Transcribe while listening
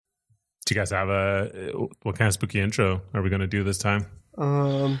Do you guys have what kind of spooky intro are we going to do this time?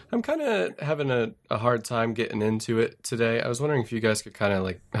 I'm kind of having a hard time getting into it today. I was wondering if you guys could kind of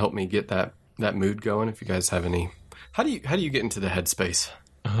like help me get that mood going. If you guys have any, how do you get into the headspace?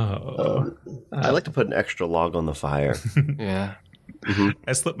 I like to put an extra log on the fire. Yeah. Mm-hmm.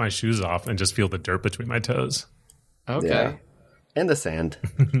 I slip my shoes off and just feel the dirt between my toes. Okay. Yeah. And the sand.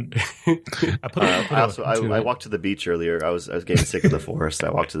 I walked to the beach earlier. I was getting sick of the forest. I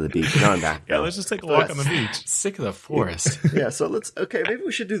walked to the beach. Now I'm back. Yeah, let's just take a walk on the beach. Sick of the forest. Yeah, so maybe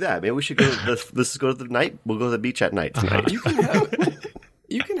we should do that. Maybe we should go let's go to the night. We'll go to the beach at night tonight. You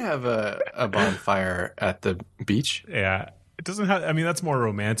can have a bonfire at the beach. Yeah. It doesn't have, I mean, that's more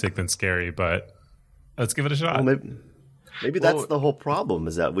romantic than scary, but let's give it a shot. Well, maybe that's the whole problem,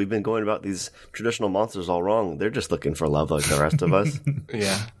 is that we've been going about these traditional monsters all wrong. They're just looking for love like the rest of us.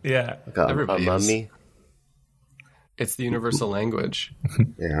 Yeah. Yeah. Like a mummy. It's the universal language.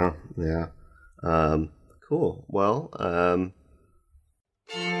 Yeah. Cool. Well,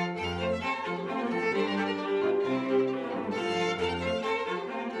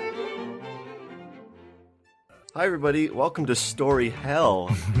 hi everybody, welcome to Story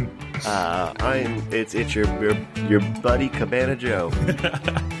Hell. It's your buddy Cabana Joe.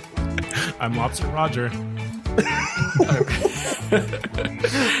 I'm Lobster Roger.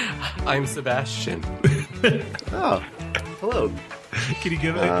 I'm Sebastian. Oh, hello. Can you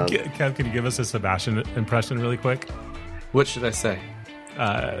Kev, can you give us a Sebastian impression really quick? What should I say?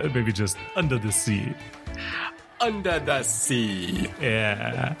 Maybe just under the sea. Under the sea.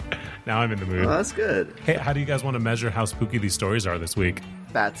 Yeah. Now I'm in the mood. Oh, that's good. Hey, how do you guys want to measure how spooky these stories are this week?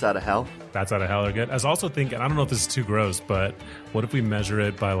 Bats out of hell. Bats out of hell are good. I was also thinking, I don't know if this is too gross, but what if we measure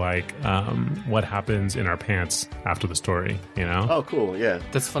it by like what happens in our pants after the story, you know? Oh, cool, yeah.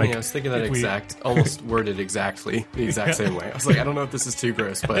 That's funny. Like, I was thinking that almost worded exactly the exact same way. I was like, I don't know if this is too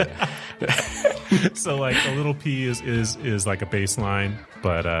gross, but... So like a little pee is like a baseline,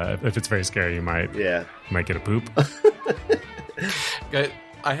 but if it's very scary, you might get a poop.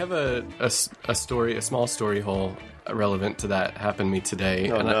 I have a small story hole relevant to that happened to me today,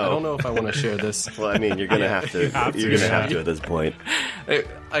 I don't know if I want to share this. Well, I mean, you're gonna have to. You're gonna have to at this point.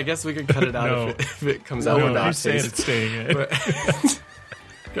 I guess we could cut it out if it comes out with not taste. It's staying in.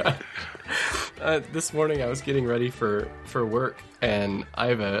 This morning I was getting ready for work, and I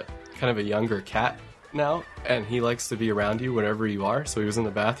have a kind of a younger cat now, and he likes to be around you wherever you are, so he was in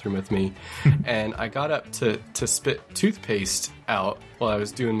the bathroom with me. And I got up to spit toothpaste out while I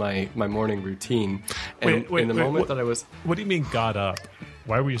was doing my morning routine, and that I was... What do you mean got up?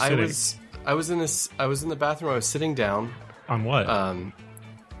 Why were you sitting? I was in the bathroom. I was sitting down. On what? On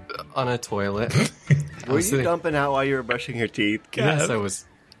a toilet. Were you dumping out while you were brushing your teeth? Yes, I was.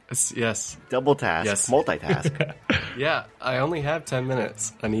 Yes. Double task. Yes. Multitask. Yeah, I only have 10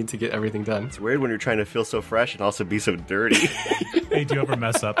 minutes. I need to get everything done. It's weird when you're trying to feel so fresh and also be so dirty. Hey, do you ever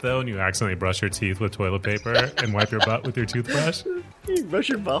mess up, though, and you accidentally brush your teeth with toilet paper and wipe your butt with your toothbrush? You brush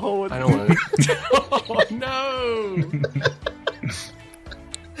your butthole with... I don't want to... Oh, no!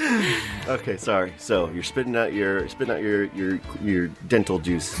 Okay, sorry. So, you're spitting out your dental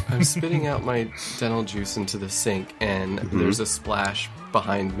juice. I'm spitting out my dental juice into the sink, and there's a splash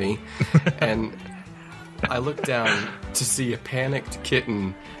behind me, and I look down to see a panicked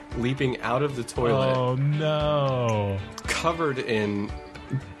kitten leaping out of the toilet. Oh no! Covered in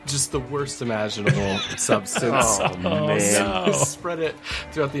just the worst imaginable substance. Oh man! No. Spread it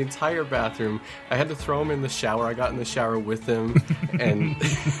throughout the entire bathroom. I had to throw him in the shower. I got in the shower with him and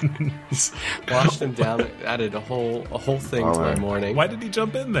washed him down. Added a whole thing to my morning. Why did he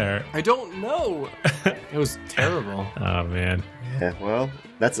jump in there? I don't know. It was terrible. Oh man. Yeah, well,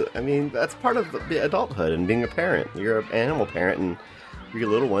 that's part of the adulthood and being a parent. You're an animal parent, and your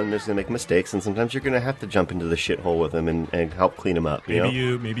little one is going to make mistakes, and sometimes you're going to have to jump into the shithole with them and help clean them up.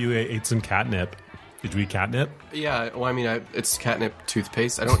 Maybe you ate some catnip. Did you eat catnip? Yeah, well, I mean, it's catnip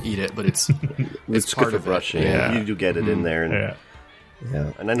toothpaste. I don't eat it, but it's part of brushing. Yeah. You do get it in there. And,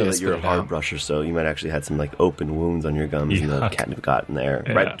 yeah, and I know that you're a hard brusher, so you might actually had some like open wounds on your gums, and the catnip got in there,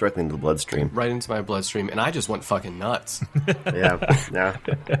 right directly into the bloodstream. Right into my bloodstream, and I just went fucking nuts. Yeah. I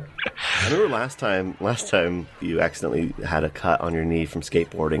remember last time you accidentally had a cut on your knee from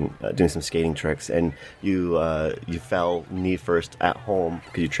skateboarding, doing some skating tricks, and you fell knee first at home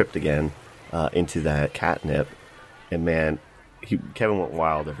because you tripped again into that catnip, and man. Kevin went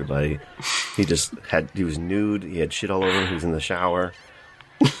wild, everybody. He was nude, he had shit all over him, he was in the shower.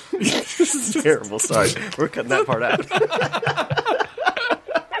 This is terrible, sorry. We're cutting that part out.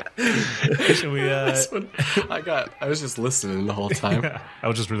 Should we? I was just listening the whole time. I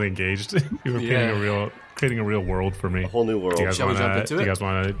was just really engaged. You were creating a real world for me. A whole new world. Do you guys Shall we jump into do it? you guys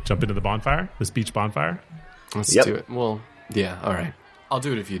want to jump into the bonfire? This beach bonfire? Let's Yep. do it. Well, yeah, all right. I'll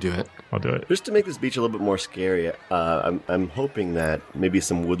do it if you do it. I'll do it. Just to make this beach a little bit more scary, I'm hoping that maybe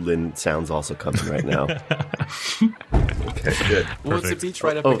some woodland sounds also coming right now. Okay, good. Well, it's a Perfect. beach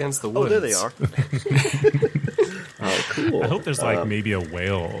right up against the Oh, woods. there they are. Oh, cool. I hope there's like maybe a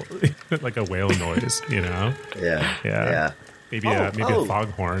whale, like a whale noise. You know? Yeah. Yeah. Maybe a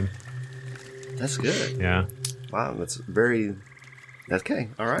foghorn. That's good. Yeah. Wow, that's very. Okay,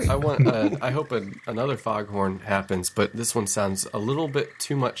 all right. I hope another foghorn happens, but this one sounds a little bit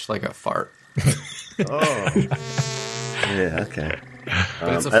too much like a fart. Oh. Yeah, okay.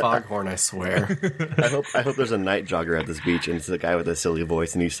 But it's a foghorn, I swear. I hope there's a night jogger at this beach, and it's the guy with a silly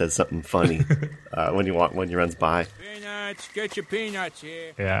voice, and he says something funny when he runs by. Peanuts, get your peanuts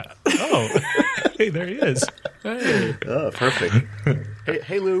here. Yeah. Oh, hey, there he is. Hey. Oh, perfect.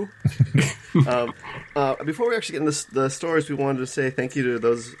 Hey, Lou. Before we actually get into the stories, we wanted to say thank you to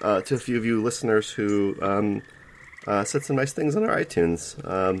those to a few of you listeners who said some nice things on our iTunes.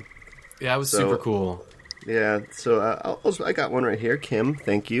 Yeah, it was super cool. Yeah, so I got one right here. Kim,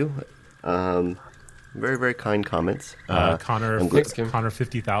 thank you. Very, very kind comments. Connor, Thanks, Kim. Connor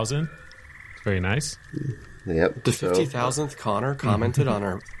 50,000. Very nice. Yep. The so, 50,000th Connor commented on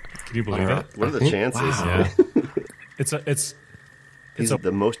our... Can you believe it? What are the chances? Wow. Yeah. He's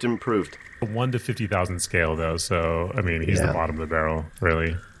the most improved. A 1 to 50,000 scale, though. So, I mean, he's the bottom of the barrel,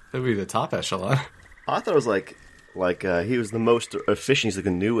 really. That would be the top echelon. I thought it was like he was the most efficient. He's like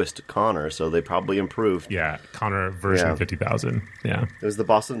the newest Connor, so they probably improved. Yeah, Connor version 50,000. Yeah. It was the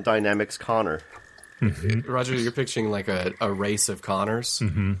Boston Dynamics Connor. Roger, you're picturing like a race of Connors,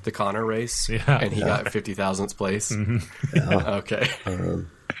 the Connor race, Yeah. and he got 50,000th place. Okay.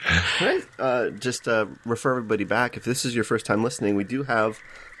 Right. Just refer everybody back. If this is your first time listening, we do have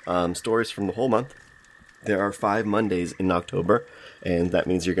stories from the whole month. There are 5 Mondays in October, and that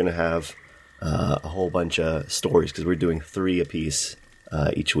means you're going to have a whole bunch of stories because we're doing 3 apiece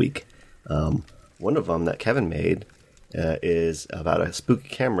each week. One of them that Kevin made is about a spooky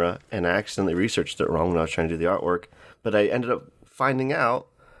camera, and I accidentally researched it wrong when I was trying to do the artwork, but I ended up finding out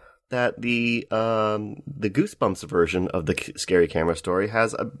that the Goosebumps version of the scary camera story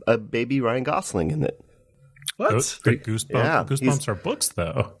has a baby Ryan Gosling in it. What? The Goosebumps he's- are books,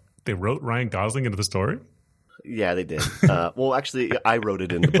 though. They wrote Ryan Gosling into the story? Yeah, they did. Well, actually, I wrote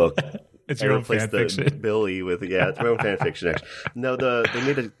it in the book. It's I your own replaced fan the fiction. Billy with it's my own fan fiction. Actually, no, they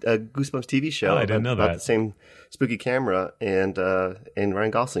made a Goosebumps TV show. Oh, I didn't know about that. the same spooky camera, and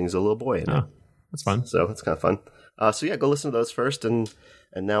Ryan Gosling is a little boy in it. Oh, that's fun. So that's kind of fun. So yeah, go listen to those first, and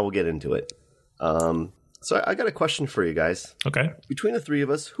now we'll get into it. So I got a question for you guys. Okay. Between the 3 of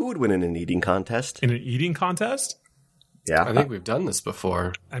us, who would win in an eating contest? In an eating contest? Yeah, I think we've done this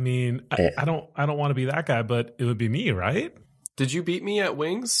before. I mean, I don't want to be that guy, but it would be me, right? Did you beat me at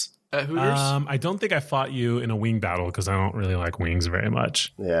Wings at Hooters? I don't think I fought you in a wing battle because I don't really like wings very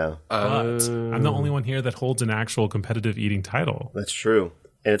much. yeah, But I'm the only one here that holds an actual competitive eating title. that's true,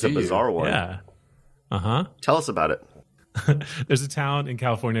 and it's a Do you? bizarre one. Yeah. Uh-huh. Tell us about it. There's a town in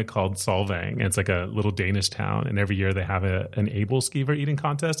California called Solvang, and it's like a little Danish town. And every year they have an Abelskiver eating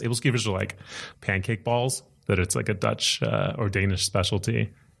contest. Abelskivers are like pancake balls, that it's like a Dutch or Danish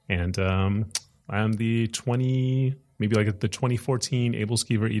specialty. And I'm the 2014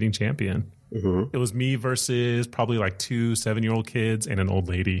 Abelskiver eating champion. It was me versus probably like 2 7-year-old kids and an old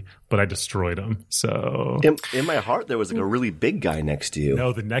lady, but I destroyed them. So In my heart, there was like a really big guy next to you.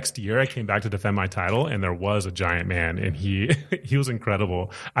 no, the next year I came back to defend my title, and there was a giant man, and he was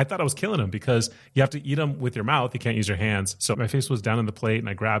incredible. I thought I was killing him because you have to eat them with your mouth. You can't use your hands. So my face was down on the plate, and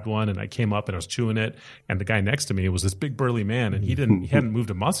I grabbed one, and I came up, and I was chewing it. And the guy next to me was this big burly man, and he hadn't moved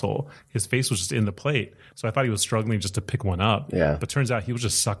a muscle. His face was just in the plate. So I thought he was struggling just to pick one up. Yeah. But turns out he was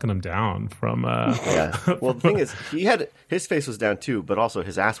just sucking them down from. Yeah. Well, the thing is, his face was down too, but also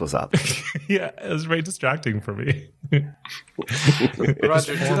his ass was up. Yeah, it was very distracting for me.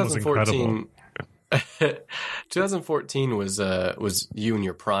 Roger, form was 2014. 2014 was you in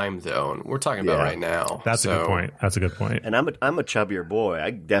your prime, though, and we're talking about Yeah. right now. That's a good point. That's a good point. And I'm a chubbier boy. I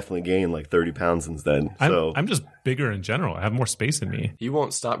definitely gained like 30 pounds since then. So I'm just bigger in general. I have more space in me. You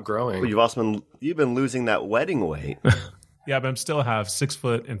won't stop growing. you've been losing that wedding weight. Yeah, but I still have 6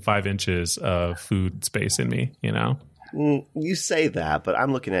 foot and 5 inches of food space in me, you know? You say that, but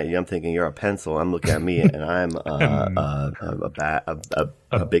I'm looking at you. I'm thinking you're a pencil. I'm looking at me, and I'm a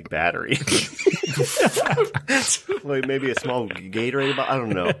big battery. Like maybe a small Gatorade bottle. I don't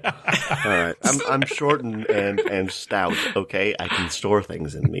know. All right, I'm short and stout. Okay, I can store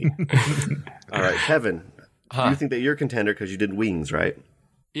things in me. All right, Kevin, do you think that you're a contender because you did wings, right?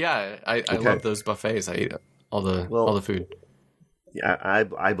 Yeah, I love those buffets. I eat all the food. Yeah,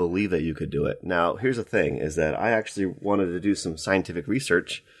 I believe that you could do it. Now, here's the thing: is that I actually wanted to do some scientific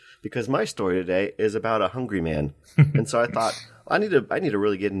research because my story today is about a hungry man, and so I thought I need to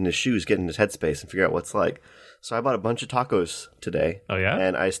really get in his shoes, get in his headspace, and figure out what it's like. So I bought a bunch of tacos today. Oh yeah,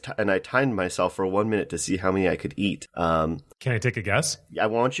 and I timed myself for 1 minute to see how many I could eat. Can I take a guess? I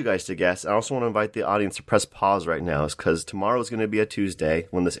want you guys to guess. I also want to invite the audience to press pause right now, because tomorrow is going to be a Tuesday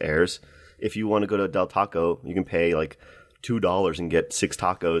when this airs. If you want to go to Del Taco, you can pay like $2 and get 6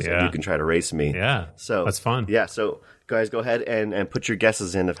 tacos, and you can try to race me. Yeah, so that's fun. Yeah, so guys, go ahead and put your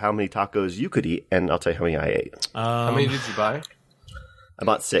guesses in of how many tacos you could eat, and I'll tell you how many I ate. How many did you buy? I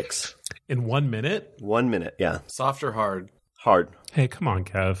bought 6. In 1 minute? 1 minute, yeah. Soft or hard? Hard. Hey, come on,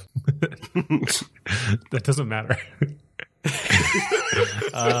 Kev. That doesn't matter.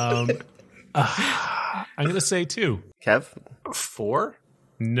 I'm going to say 2. Kev? 4?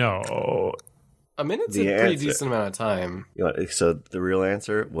 No. A minute's The a pretty answer. decent amount of time. You know, so the real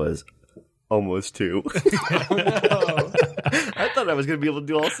answer was almost 2. I thought I was going to be able to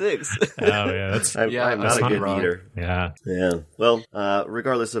do all 6. Oh, yeah. That's, I'm not that's a not good wrong. eater. yeah. Yeah. Well,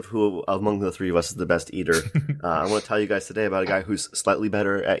 regardless of who among the three of us is the best eater, I want to tell you guys today about a guy who's slightly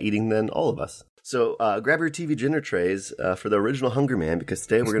better at eating than all of us. So grab your TV dinner trays for the original Hungry Man, because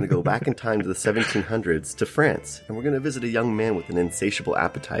today we're going to go back in time to the 1700s to France, and we're going to visit a young man with an insatiable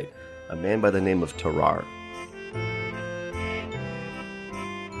appetite, a man by the name of Tarare.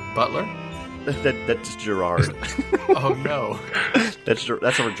 Butler? That's Gerard. Oh no. That's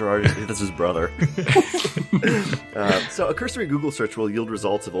our Gerard. That's his brother. So a cursory Google search will yield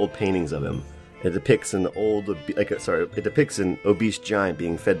results of old paintings of him. It depicts an obese giant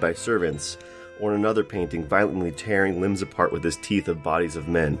being fed by servants, or in another painting violently tearing limbs apart with his teeth of bodies of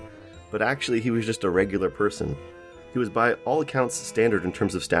men. But actually, he was just a regular person. He was by all accounts standard in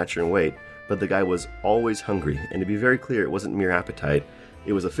terms of stature and weight, but the guy was always hungry, and to be very clear, it wasn't mere appetite.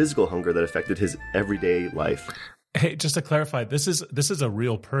 It was a physical hunger that affected his everyday life. Hey, just to clarify, this is a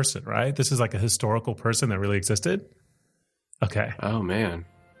real person, right? This is like a historical person that really existed? Okay. Oh man.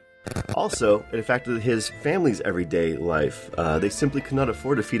 Also, it affected his family's everyday life. They simply could not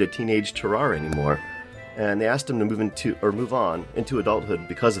afford to feed a teenage Tarare anymore, and they asked him to move on into adulthood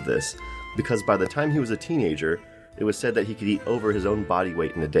because of this. Because by the time he was a teenager, it was said that he could eat over his own body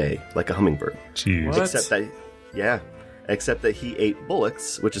weight in a day, like a hummingbird. Jeez. What? Except that he ate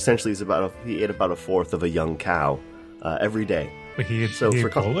bullocks, which essentially is he ate about a fourth of a young cow every day. Wait, he ate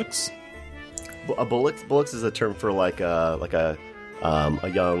bullocks? Bullocks is a term for like a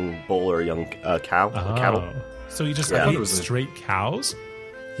young bull or a young cow, cattle. So he just Yeah. ate straight cows?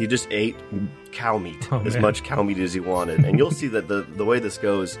 He just ate cow meat, as man. much cow meat as he wanted. And you'll see that the way this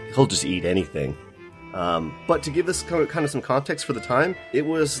goes, he'll just eat anything. But to give this kind of some context for the time, it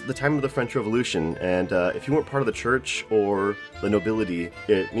was the time of the French Revolution, and if you weren't part of the church or the nobility,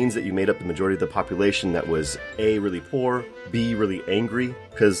 it means that you made up the majority of the population that was A, really poor, B, really angry,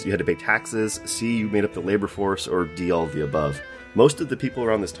 because you had to pay taxes, C, you made up the labor force, or D, all of the above. Most of the people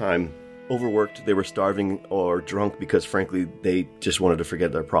around this time overworked, they were starving or drunk because, frankly, they just wanted to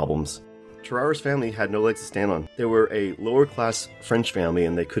forget their problems. Tarare's family had no legs to stand on. They were a lower-class French family,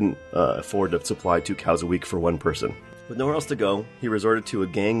 and they couldn't afford to supply 2 cows a week for one person. With nowhere else to go, he resorted to a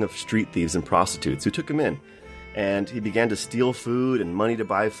gang of street thieves and prostitutes who took him in, and he began to steal food and money to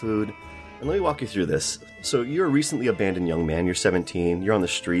buy food. And let me walk you through this. So you're a recently abandoned young man, you're 17, you're on the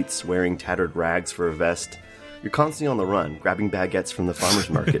streets wearing tattered rags for a vest. You're constantly on the run, grabbing baguettes from the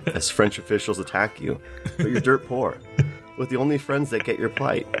farmer's market as French officials attack you, but you're dirt poor, with the only friends that get your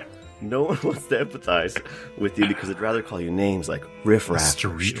plight. No one wants to empathize with you because they'd rather call you names like riffraff,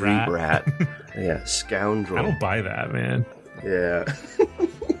 Street rat, yeah, scoundrel. I don't buy that, man. Yeah.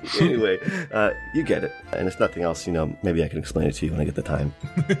 Anyway, you get it. And if nothing else, maybe I can explain it to you when I get the time.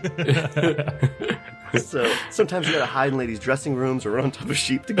 So sometimes you gotta hide in ladies' dressing rooms or run on top of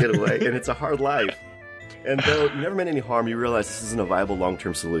sheep to get away, and it's a hard life. And though you never meant any harm, you realize this isn't a viable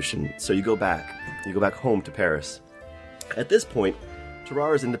long-term solution. So you go back home to Paris. At this point,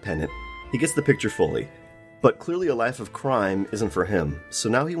 Tarare is independent. He gets the picture fully. But clearly a life of crime isn't for him. So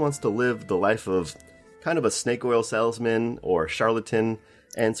now he wants to live the life of kind of a snake oil salesman or a charlatan,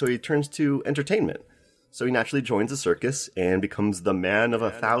 and so he turns to entertainment. So he naturally joins the circus and becomes the man of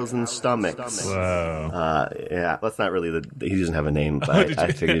 1,000 stomachs. Whoa. Yeah, that's not really he doesn't have a name, but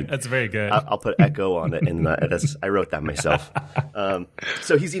I figured That's very good. I'll put Echo on it, and I wrote that myself.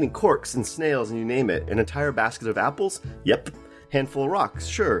 So he's eating corks and snails and you name it. An entire basket of apples? Yep. Handful of rocks?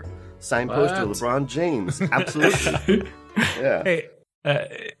 Sure. Signed poster to LeBron James? Absolutely. Yeah. Hey,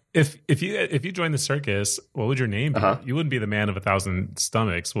 if you joined the circus, what would your name be? You wouldn't be the man of 1,000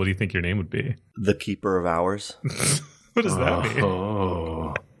 stomachs. What do you think your name would be? The keeper of hours. What does that mean?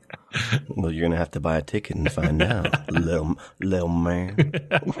 Oh. Well, you're gonna have to buy a ticket and find out, little man.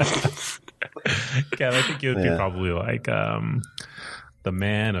 Kev, I think you would be probably like the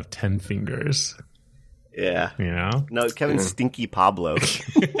man of 10 fingers. Yeah. You know? No, Kevin's Stinky Pablo.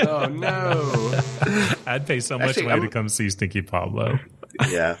 Oh, no. I'd pay so much Actually, money to come see Stinky Pablo.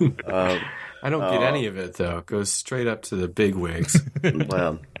 Yeah. I don't get any of it, though. It goes straight up to the big wigs.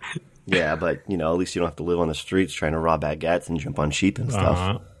 Well, yeah, but, at least you don't have to live on the streets trying to rob baguettes and jump on sheep and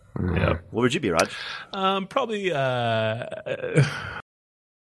stuff. Yeah. What would you be, Raj? Probably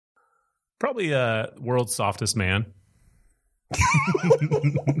world's softest man.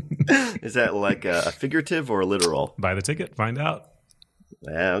 Is that like a figurative or a literal? Buy the ticket, find out.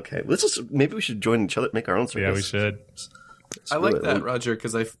 Yeah, okay. Maybe we should join each other, make our own circus. Yeah, we should. I like that, Roger,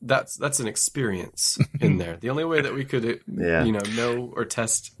 because that's an experience in there. The only way that we could, know or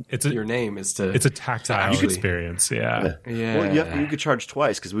test your name is to. It's a tactile experience. Yeah. Well, you could charge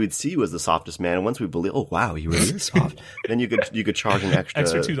twice because we would see you as the softest man, and once we believe, oh wow, he really is soft, then you could charge an extra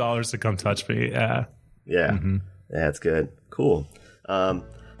 $2 to come touch me. Yeah. Yeah. Mm-hmm. Yeah, that's good. Cool.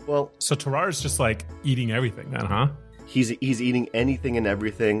 So Tarar is just like eating everything then, huh? He's eating anything and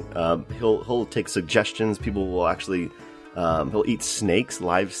everything. He'll take suggestions. People will actually. He'll eat snakes,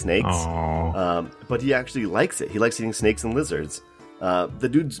 live snakes. But he actually likes it. He likes eating snakes and lizards.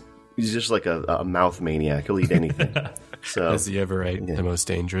 He's just like a mouth maniac. He'll eat anything. So has he ever ate the most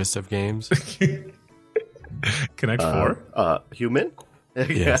dangerous of games? Connect 4? Human?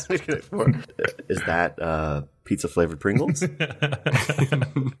 Yes. Yeah, Connect 4. Is that pizza flavored Pringles?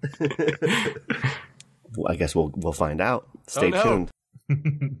 Well, I guess we'll find out. Stay tuned.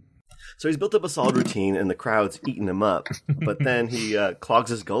 So he's built up a solid routine, and the crowd's eating him up. But then he clogs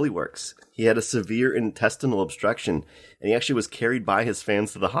his gully works. He had a severe intestinal obstruction, and he actually was carried by his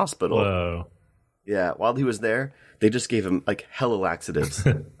fans to the hospital. Whoa. Yeah, while he was there, they just gave him like hella laxatives,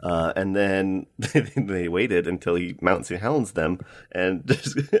 and then they waited until he Mount St. Helens them, and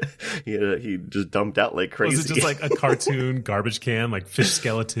he just dumped out like crazy. Was it just like a cartoon garbage can, like fish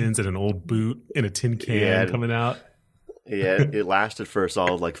skeletons and an old boot in a tin can coming out? Yeah, it lasted for a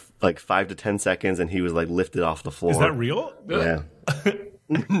solid like 5 to 10 seconds, and he was like lifted off the floor. Is that real? Yeah.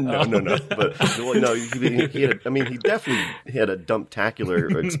 No. But no, he definitely had a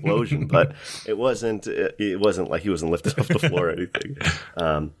dumptacular explosion, but it wasn't like he wasn't lifted off the floor or anything.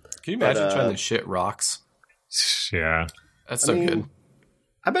 Can you imagine trying to shit rocks? Yeah, that's so good.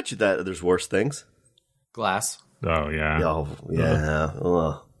 I bet you that there's worse things. Glass. Oh yeah. Oh yeah.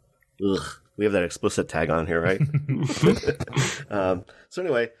 Ugh. We have that explicit tag on here, right? So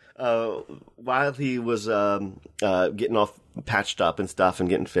anyway, while he was getting all patched up and stuff and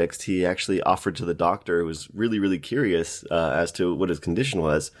getting fixed, he actually offered to the doctor, who was really, really curious as to what his condition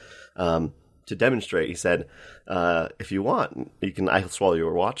was, to demonstrate. He said, if you want, I'll swallow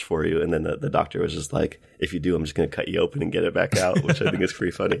your watch for you. And then the doctor was just like, if you do, I'm just going to cut you open and get it back out, which I think is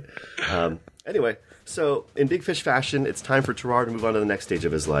pretty funny. Anyway, so in Big Fish fashion, it's time for Tarar to move on to the next stage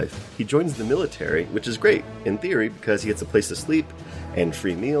of his life. He joins the military, which is great in theory because he gets a place to sleep and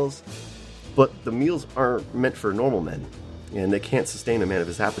free meals. But the meals aren't meant for normal men, and they can't sustain a man of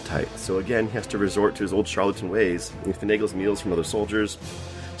his appetite. So again, he has to resort to his old charlatan ways. He finagles meals from other soldiers,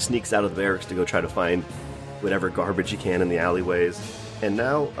 sneaks out of the barracks to go try to find whatever garbage he can in the alleyways. And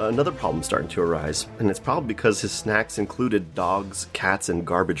now another problem's starting to arise, and it's probably because his snacks included dogs, cats, and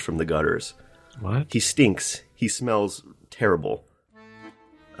garbage from the gutters. What? He stinks. He smells terrible.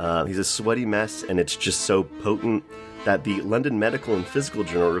 He's a sweaty mess, and it's just so potent that the London Medical and Physical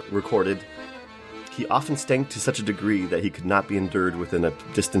Journal recorded he often stank to such a degree that he could not be endured within a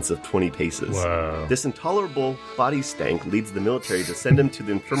distance of 20 paces. Wow. This intolerable body stank leads the military to send him to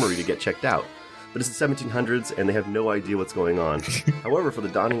the infirmary to get checked out. But it's the 1700s, and they have no idea what's going on. However, for the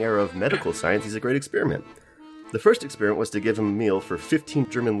dawning era of medical science, he's a great experiment. The first experiment was to give him a meal for 15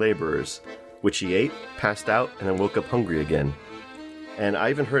 German laborers, which he ate, passed out, and then woke up hungry again. And I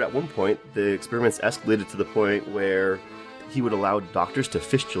even heard at one point the experiments escalated to the point where he would allow doctors to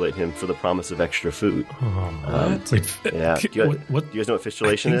fistulate him for the promise of extra food. Yeah. Do you guys know what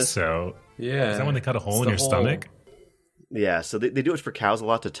fistulation is? So yeah. Is that when they cut a hole in your stomach? Yeah, so they do it for cows a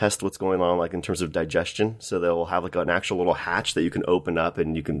lot to test what's going on, like in terms of digestion. So they'll have like an actual little hatch that you can open up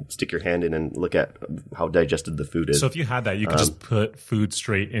and you can stick your hand in and look at how digested the food is. So if you had that, you could just put food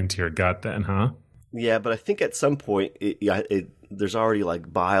straight into your gut then, huh? Yeah, but I think at some point, there's already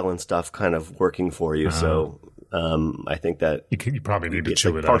like bile and stuff kind of working for you. So I think that you probably need to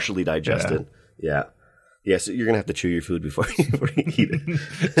chew like it partially digested. Yeah. Yeah, so you're going to have to chew your food before you eat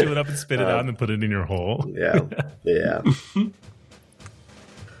it. Chew it up and spit it out and then put it in your hole. Yeah, yeah.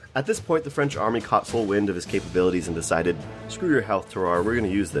 At this point, the French army caught full wind of his capabilities and decided, screw your health, Terrar, we're going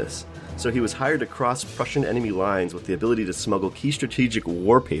to use this. So he was hired to cross Prussian enemy lines with the ability to smuggle key strategic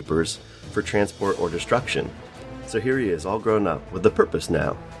war papers for transport or destruction. So here he is, all grown up, with a purpose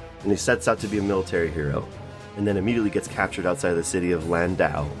now, and he sets out to be a military hero. And then immediately gets captured outside the city of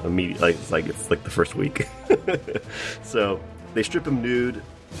Landau. Immediately, it's like the first week. So they strip him nude.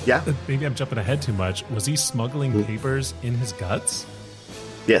 Yeah. Maybe I'm jumping ahead too much. Was he smuggling papers in his guts?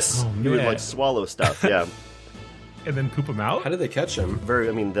 Yes. Oh, he would man. like swallow stuff. Yeah. And then poop them out? How did they catch him?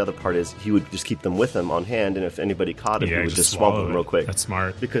 The other part is he would just keep them with him on hand, and if anybody caught him, he would just swallow them real quick. That's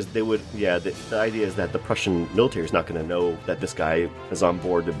smart. Because they would, the idea is that the Prussian military is not going to know that this guy is on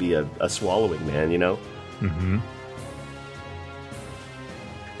board to be a swallowing man, you know? Mm-hmm.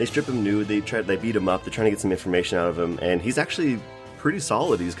 They strip him nude, they beat him up, they're trying to get some information out of him, and he's actually pretty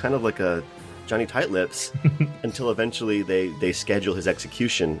solid. He's kind of like a Johnny Tight-Lips until eventually they schedule his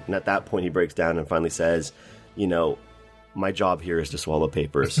execution, and at that point he breaks down and finally says, you know, my job here is to swallow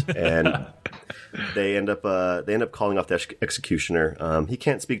papers. And they end up calling off the executioner. He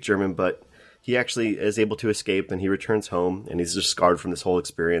can't speak German, but he actually is able to escape, and he returns home, and he's just scarred from this whole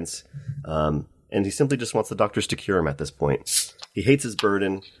experience. And he simply just wants the doctors to cure him at this point. He hates his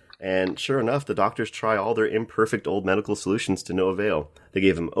burden, and sure enough, the doctors try all their imperfect old medical solutions to no avail. They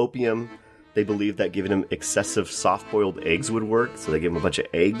gave him opium. They believed that giving him excessive soft-boiled eggs would work, so they gave him a bunch of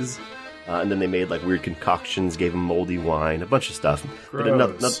eggs. And then they made like weird concoctions, gave him moldy wine, a bunch of stuff.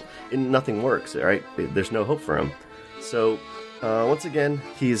 Gross. But nothing works, right? There's no hope for him. So once again,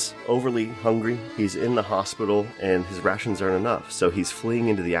 he's overly hungry. He's in the hospital, and his rations aren't enough. So he's fleeing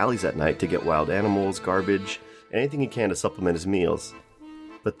into the alleys at night to get wild animals, garbage, anything he can to supplement his meals.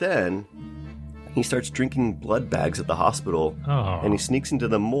 But then he starts drinking blood bags at the hospital, and he sneaks into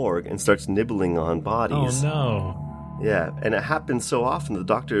the morgue and starts nibbling on bodies. Oh, no. Yeah, and it happens so often the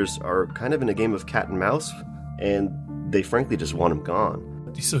doctors are kind of in a game of cat and mouse, and they frankly just want him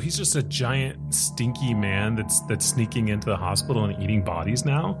gone. So he's just a giant, stinky man that's sneaking into the hospital and eating bodies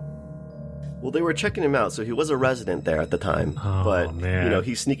now? Well, they were checking him out, so he was a resident there at the time. Oh, but, man. you know,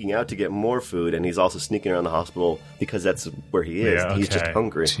 he's sneaking out to get more food, and he's also sneaking around the hospital because that's where he is. Yeah, He's just okay.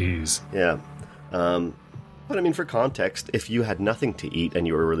 hungry. Jeez. Yeah. But, I mean, for context, if you had nothing to eat and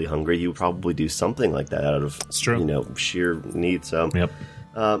you were really hungry, you would probably do something like that out of, true. you know, sheer need. So, Yep.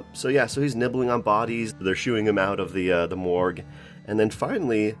 So he's nibbling on bodies. They're shooing him out of the morgue. And then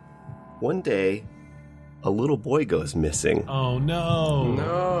finally, one day, a little boy goes missing. Oh, no.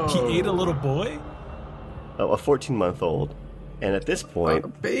 No. He ate a little boy? A 14-month-old. And at this point, A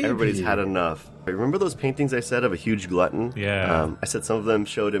baby. everybody's had enough. Remember those paintings I said of a huge glutton? Yeah. I said some of them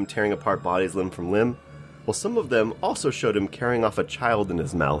showed him tearing apart bodies limb from limb. Well, some of them also showed him carrying off a child in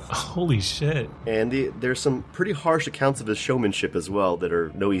his mouth. Holy shit. And there's some pretty harsh accounts of his showmanship as well that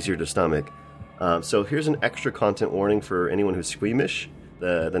are no easier to stomach. So here's an extra content warning for anyone who's squeamish.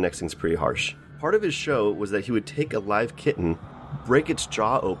 The next thing's pretty harsh. Part of his show was that he would take a live kitten, break its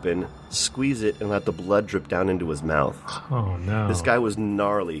jaw open, squeeze it, and let the blood drip down into his mouth. Oh, no. This guy was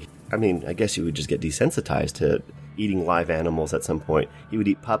gnarly. I mean, I guess you would just get desensitized to eating live animals at some point. He would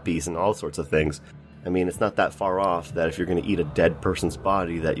eat puppies and all sorts of things. I mean, it's not that far off that if you're going to eat a dead person's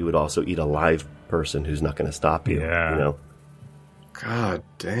body, that you would also eat a live person who's not going to stop you. Yeah. You know? God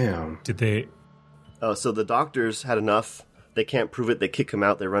damn. Did they... So the doctors had enough. They can't prove it. They kick him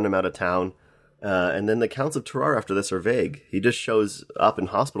out. They run him out of town. And then the accounts of Terrar after this are vague. He just shows up in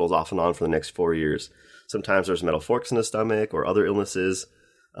hospitals off and on for the next 4 years. Sometimes there's metal forks in his stomach or other illnesses.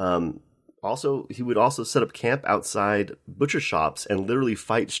 Also, he would also set up camp outside butcher shops and literally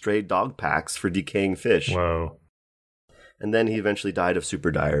fight stray dog packs for decaying fish. Whoa. And then he eventually died of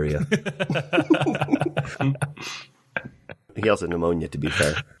super diarrhea. He also had pneumonia, to be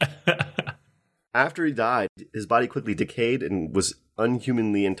fair. After he died, his body quickly decayed and was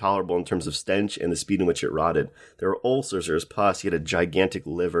unhumanly intolerable in terms of stench and the speed in which it rotted. There were ulcers, there was pus, he had a gigantic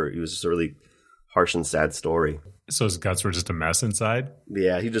liver. It was just a really harsh and sad story. So his guts were just a mess inside?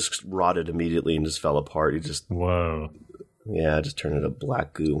 Yeah, he just rotted immediately and just fell apart. He just, Whoa. just turned into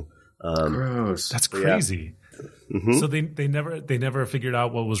black goo. Gross. That's crazy. So they never figured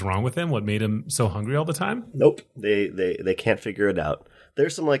out what was wrong with him, what made him so hungry all the time? Nope, they can't figure it out.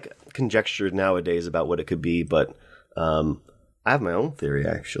 There's some like conjecture nowadays about what it could be, but I have my own theory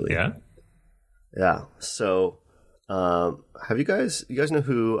actually. Yeah. So, you guys know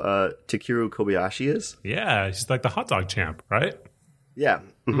who Takeru Kobayashi is? Yeah, he's like the hot dog champ, right? Yeah.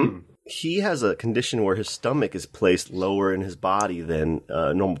 Mm-hmm. He has a condition where his stomach is placed lower in his body than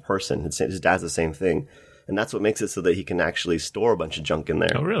a normal person. His dad has the same thing. And that's what makes it so that he can actually store a bunch of junk in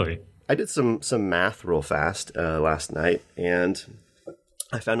there. Oh, really? I did some math real fast last night, and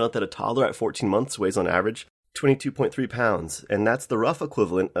I found out that a toddler at 14 months weighs on average 22.3 pounds. And that's the rough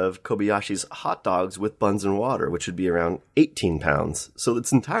equivalent of Kobayashi's hot dogs with buns and water, which would be around 18 pounds. So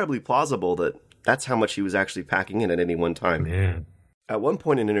it's entirely plausible that that's how much he was actually packing in at any one time. Man. At one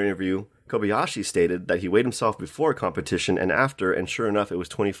point in an interview, Kobayashi stated that he weighed himself before a competition and after, and sure enough, it was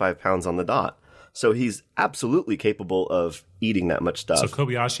 25 pounds on the dot. So he's absolutely capable of eating that much stuff. So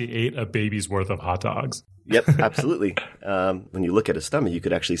Kobayashi ate a baby's worth of hot dogs. Yep, absolutely. When you look at his stomach, you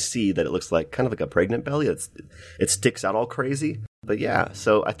could actually see that it looks like kind of like a pregnant belly. It sticks out all crazy. But yeah,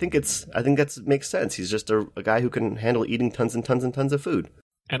 so I think that makes sense. He's just a guy who can handle eating tons and tons and tons of food.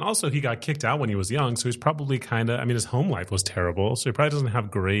 And also, he got kicked out when he was young, so he's probably his home life was terrible, so he probably doesn't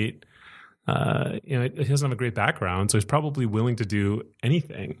have great, he doesn't have a great background, so he's probably willing to do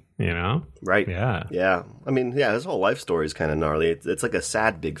anything, Right. Yeah. Yeah. I mean, yeah, his whole life story is kind of gnarly. It's like a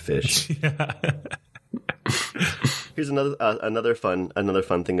sad big fish. Yeah. Here's another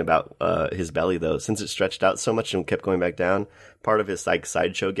fun thing about his belly, though. Since it stretched out so much and kept going back down, part of his like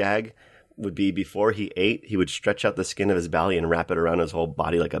sideshow gag would be before he ate, he would stretch out the skin of his belly and wrap it around his whole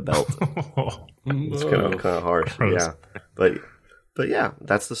body like a belt. It's kind of harsh. Gross. Yeah, but yeah,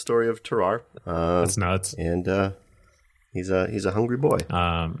 that's the story of Terrar. That's nuts. And he's a hungry boy.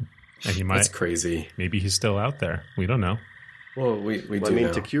 And he might. That's crazy. Maybe he's still out there. We don't know. Well, we do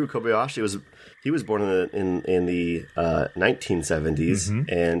know. Takeru Kobayashi was born in the 1970s,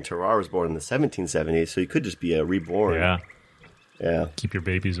 and Terrar was born in the 1770s. So he could just be a reborn. Yeah. Yeah. Keep your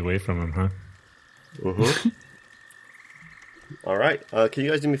babies away from him, huh? Mm-hmm. All right. Can you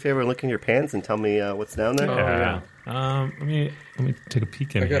guys do me a favor and look in your pants and tell me what's down there? Yeah. Let me take a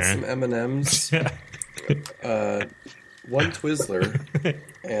peek in I got here. some M&Ms, one Twizzler,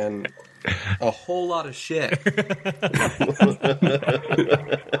 and a whole lot of shit.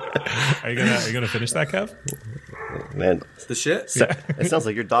 Are you gonna finish that, Kev? Man, The shit? it sounds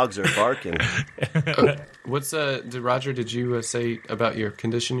like your dogs are barking. What's Roger? Did you say about your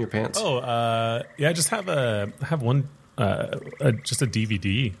condition, your pants? Oh, yeah. I just have one, just a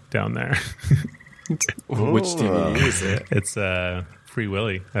DVD down there. Which DVD is it? It's Free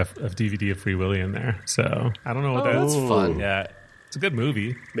Willy, a DVD of Free Willy in there. So I don't know what that's fun. Yeah, it's a good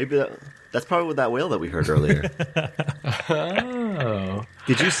movie. Maybe that's probably with that whale that we heard earlier. Oh.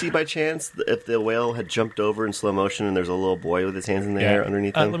 Did you see by chance if the whale had jumped over in slow motion and there's a little boy with his hands in the air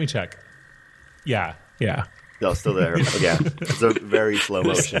underneath him? Let me check. Yeah. No, still there. Yeah, it's a very slow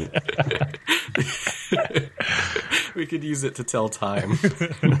motion. We could use it to tell time.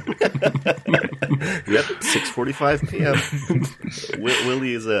 Yep, 6:45 p.m.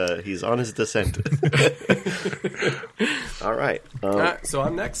 Willie he's on his descent. All right. So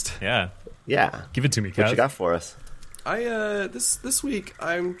I'm next. Yeah. Yeah. Give it to me, Kev. What you got for us? I this week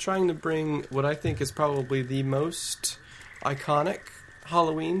I'm trying to bring what I think is probably the most iconic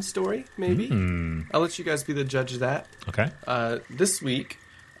Halloween story, maybe. I'll let you guys be the judge of that. Okay. This week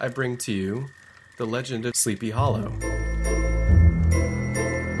I bring to you The Legend of Sleepy Hollow.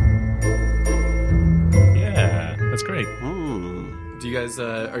 Yeah, that's great. Do you guys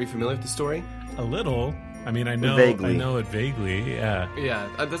are you familiar with the story? A little. I mean, I know it vaguely. Yeah. Yeah,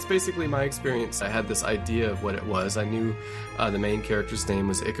 that's basically my experience. I had this idea of what it was. I knew the main character's name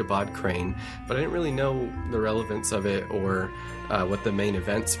was Ichabod Crane, but I didn't really know the relevance of it or what the main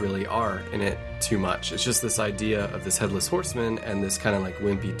events really are in it too much. It's just this idea of this headless horseman and this kind of like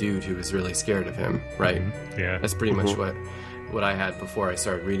wimpy dude who was really scared of him, right? Yeah. That's pretty much what I had before I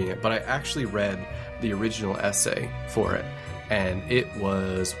started reading it. But I actually read the original essay for it, and it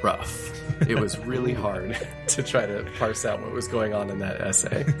was rough. It was really hard to try to parse out what was going on in that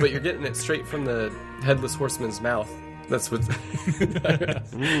essay. But you're getting it straight from the Headless Horseman's mouth. That's what...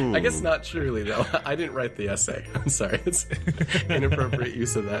 I guess not truly, though. I didn't write the essay. I'm sorry. It's inappropriate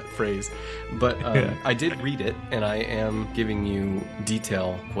use of that phrase. But I did read it, and I am giving you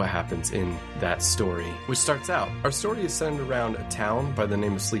detail what happens in that story, which starts out. Our story is centered around a town by the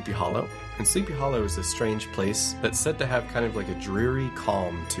name of Sleepy Hollow. And Sleepy Hollow is a strange place that's said to have kind of like a dreary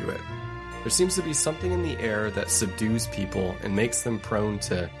calm to it. There seems to be something in the air that subdues people and makes them prone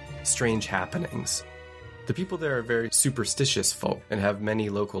to strange happenings. The people there are very superstitious folk and have many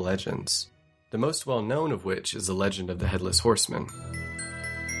local legends, the most well-known of which is the legend of the Headless Horseman.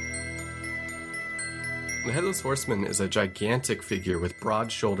 The Headless Horseman is a gigantic figure with broad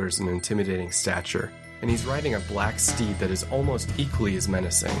shoulders and intimidating stature, and he's riding a black steed that is almost equally as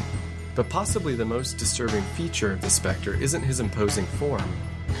menacing. But possibly the most disturbing feature of the specter isn't his imposing form,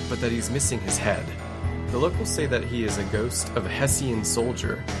 but that he's missing his head. The locals say that he is a ghost of a Hessian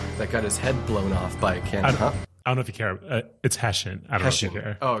soldier that got his head blown off by a cannon. I don't know if you care. It's Hessian. I don't know if you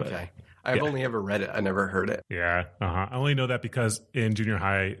care. Oh, okay. I've only ever read it. I never heard it. Yeah. I only know that because in junior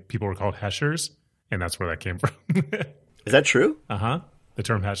high, people were called Heshers, and that's where that came from. Is that true? The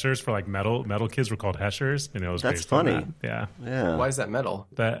term Heshers for like metal kids were called Heshers, and it was That's based on funny. that. Yeah. Why is that metal?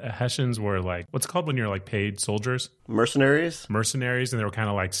 The Hessians were like, what's it called when you're like paid soldiers? Mercenaries? Mercenaries, and they were kind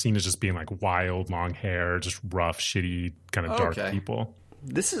of like seen as just being like wild, long hair, just rough, shitty, kind of dark people.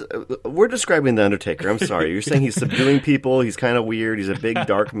 This is we're describing the Undertaker. I'm sorry. You're saying he's subduing people. He's kind of weird. He's a big,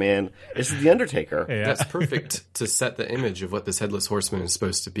 dark man. This is the Undertaker. Yeah. That's perfect to set the image of what this Headless Horseman is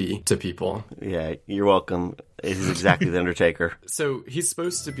supposed to be to people. Yeah, you're welcome. He's exactly the Undertaker. So he's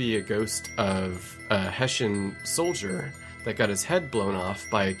supposed to be a ghost of a Hessian soldier that got his head blown off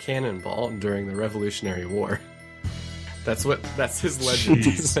by a cannonball during the Revolutionary War. That's his legend.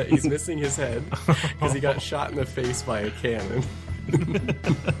 Is that he's missing his head because he got shot in the face by a cannon.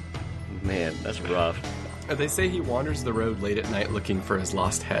 Man, that's rough. They say he wanders the road late at night looking for his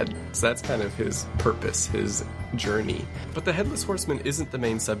lost head. So that's kind of his purpose, his journey. But the Headless Horseman isn't the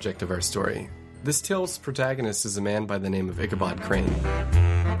main subject of our story. This tale's protagonist is a man by the name of Ichabod Crane.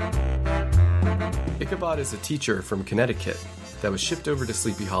 Ichabod is a teacher from Connecticut that was shipped over to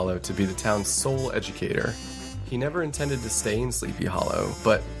Sleepy Hollow to be the town's sole educator. He never intended to stay in Sleepy Hollow,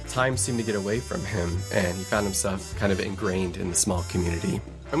 but time seemed to get away from him, and he found himself kind of ingrained in the small community.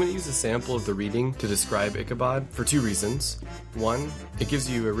 I'm going to use a sample of the reading to describe Ichabod for two reasons. One, it gives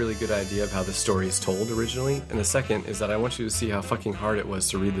you a really good idea of how the story is told originally, and the second is that I want you to see how fucking hard it was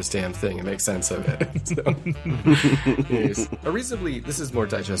to read this damn thing and make sense of it. So, anyways, this is a more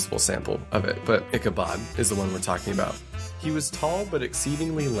digestible sample of it, but Ichabod is the one we're talking about. He was tall but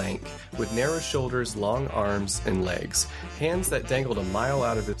exceedingly lank, with narrow shoulders, long arms, and legs, hands that dangled a mile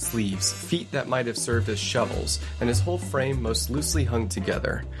out of his sleeves, feet that might have served as shovels, and his whole frame most loosely hung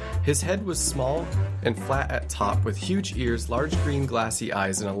together. His head was small and flat at top, with huge ears, large green glassy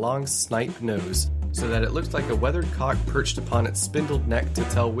eyes, and a long snipe nose, so that it looked like a weathered cock perched upon its spindled neck to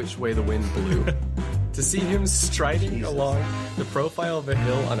tell which way the wind blew. To see him striding along the profile of a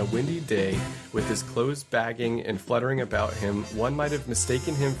hill on a windy day, with his clothes bagging and fluttering about him, one might have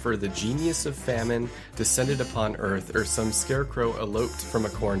mistaken him for the genius of famine descended upon earth, or some scarecrow eloped from a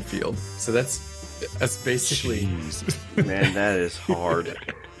cornfield. So that's basically... Jeez. Man, that is hard.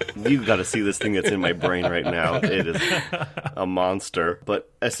 You got to see this thing that's in my brain right now. It is a monster. But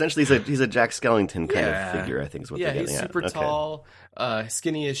essentially, he's a Jack Skellington kind of figure, I think is what they're getting at. Yeah, he's super tall,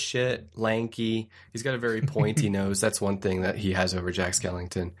 skinny as shit, lanky. He's got a very pointy nose. That's one thing that he has over Jack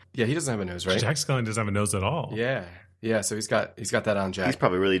Skellington. Yeah, he doesn't have a nose, right? Jack Skellington doesn't have a nose at all. Yeah, so he's got that on Jack. He's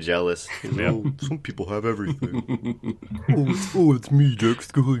probably really jealous. Some people have everything. it's me, Jack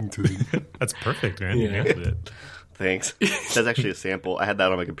Skellington. That's perfect, man. You nailed it. Thanks. That's actually a sample. I had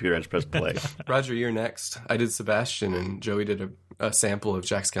that on my computer. I just pressed play. Roger, you're next. I did Sebastian, and Joey did a sample of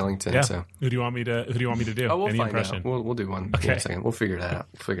Jack Skellington. Yeah. So Who do you want me to do? we'll Any find impression? out. We'll do one in a second. We'll figure that out.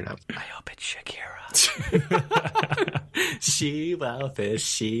 I hope it's Shakira. She wolf is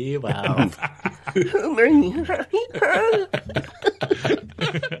she wolf.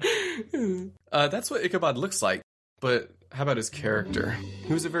 That's what Ichabod looks like. But how about his character?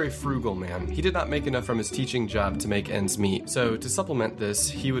 He was a very frugal man. He did not make enough from his teaching job to make ends meet. So to supplement this,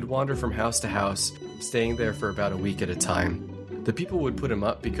 he would wander from house to house, staying there for about a week at a time. The people would put him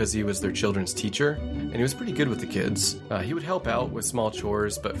up because he was their children's teacher, and he was pretty good with the kids. He would help out with small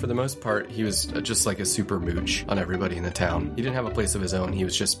chores, but for the most part, he was just like a super mooch on everybody in the town. He didn't have a place of his own. He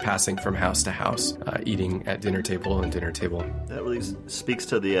was just passing from house to house, eating at dinner table and dinner table. That really speaks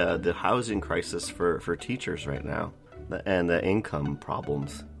to the housing crisis for teachers right now, and the income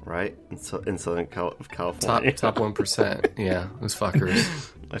problems, right? In Southern California. Top 1%. Yeah, those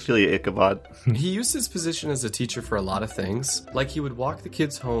fuckers. I feel you, Ichabod. He used his position as a teacher for a lot of things. Like he would walk the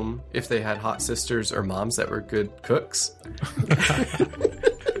kids home if they had hot sisters or moms that were good cooks.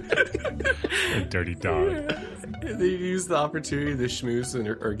 A dirty dog. They used the opportunity to schmooze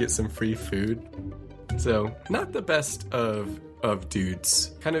or get some free food. So, not the best of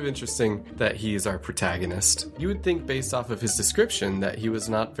dudes. Kind of interesting that he is our protagonist. You would think based off of his description that he was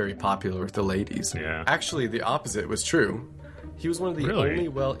not very popular with the ladies. Yeah. Actually, the opposite was true. He was one of the Really?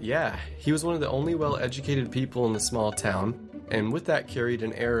 he was one of the only well-educated people in the small town, and with that carried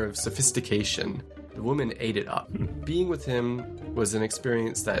an air of sophistication. The woman ate it up. Being with him was an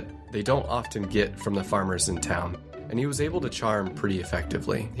experience that they don't often get from the farmers in town, and he was able to charm pretty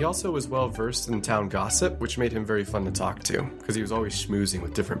effectively. He also was well versed in town gossip, which made him very fun to talk to, because he was always schmoozing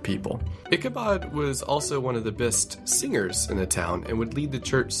with different people. Ichabod was also one of the best singers in the town and would lead the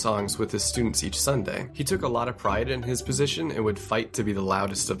church songs with his students each Sunday. He took a lot of pride in his position and would fight to be the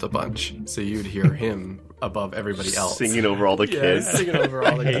loudest of the bunch, so you'd hear him above everybody else. Singing over all the kids. Singing over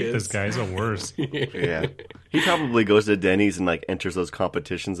all the I hate kids. this guy. He's the worst. Yeah. He probably goes to Denny's and like enters those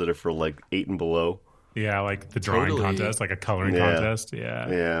competitions that are for like 8 and below. Yeah, like the drawing Totally. contest, like a coloring Yeah. contest. Yeah.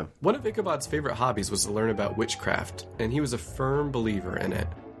 Yeah. One of Ichabod's favorite hobbies was to learn about witchcraft, and he was a firm believer in it.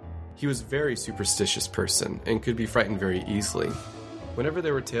 He was a very superstitious person and could be frightened very easily. Whenever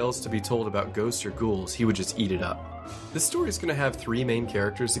there were tales to be told about ghosts or ghouls, he would just eat it up. This story is going to have 3 main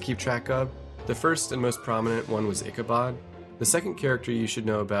characters to keep track of. The first and most prominent one was Ichabod. The second character you should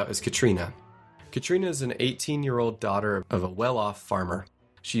know about is Katrina. Katrina is an 18-year-old daughter of a well-off farmer.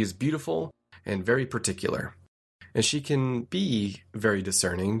 She is beautiful and very particular. And she can be very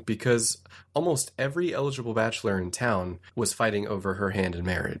discerning because almost every eligible bachelor in town was fighting over her hand in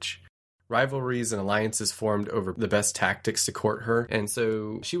marriage. Rivalries and alliances formed over the best tactics to court her, and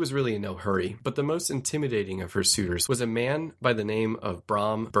so she was really in no hurry. But the most intimidating of her suitors was a man by the name of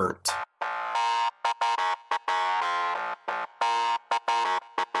Brom Burnt.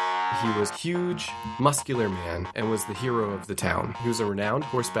 He was a huge, muscular man and was the hero of the town. He was a renowned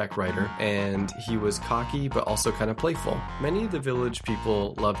horseback rider, and he was cocky but also kind of playful. Many of the village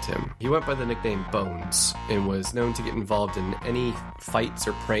people loved him. He went by the nickname Bones and was known to get involved in any fights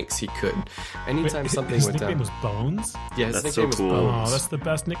or pranks he could. Anytime something his went nickname down. was Bones? Yeah, his That's nickname so was cool. Oh, Bones. that's the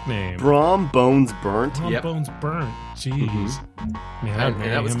best nickname. Brom Bones Burnt. Tom Yep. Bones Burnt. Jeez. Man, And I'd marry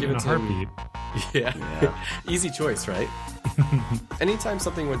that was him in given a to him- heartbeat. Yeah. Easy choice, right? Anytime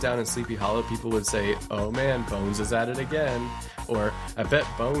something went down in Sleepy Hollow, people would say, "Oh man, Bones is at it again," or "I bet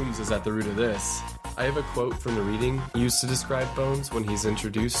Bones is at the root of this." I have a quote from the reading used to describe Bones when he's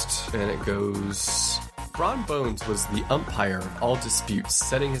introduced, and it goes, "Bron Bones was the umpire of all disputes,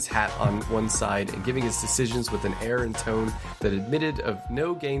 setting his hat on one side and giving his decisions with an air and tone that admitted of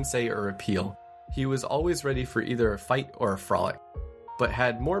no gainsay or appeal. He was always ready for either a fight or a frolic, but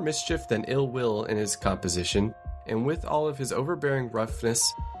had more mischief than ill will in his composition, and with all of his overbearing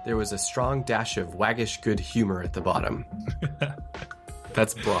roughness, there was a strong dash of waggish good humor at the bottom."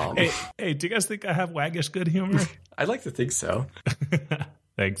 That's Brom. Hey, do you guys think I have waggish good humor? I'd like to think so.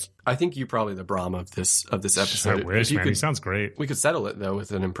 Thanks. I think you're probably the Brom of this episode. I wish, If you man. could- He sounds great. we could settle it though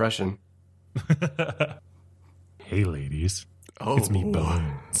with an impression. Hey, ladies. Oh, It's me,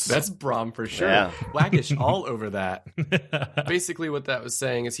 Bones. That's Brom for sure. Yeah. Waggish all over that. Basically, what that was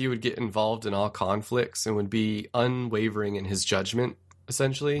saying is he would get involved in all conflicts and would be unwavering in his judgment,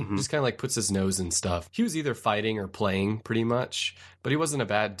 essentially. Just kind of like puts his nose in stuff. He was either fighting or playing, pretty much, but he wasn't a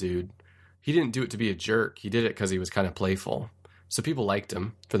bad dude. He didn't do it to be a jerk. He did it because he was kind of playful. So people liked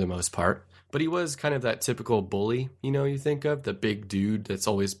him for the most part. But he was kind of that typical bully, you think of, the big dude that's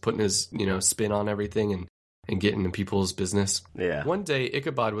always putting his, spin on everything and getting in people's business. Yeah. One day,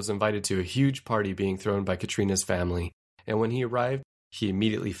 Ichabod was invited to a huge party being thrown by Katrina's family, and when he arrived, he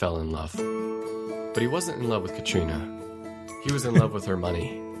immediately fell in love. But he wasn't in love with Katrina. He was in love with her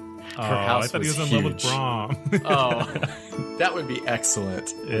money. Oh, house I thought he was was in love with huge. Brom. Oh, that would be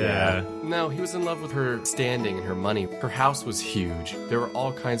excellent. Yeah. No, he was in love with her standing and her money. Her house was huge. There were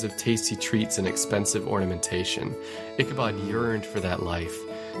all kinds of tasty treats and expensive ornamentation. Ichabod yearned for that life,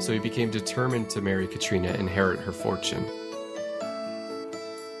 so he became determined to marry Katrina and inherit her fortune.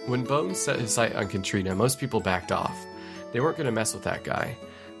 When Bones set his sight on Katrina, most people backed off. They weren't going to mess with that guy,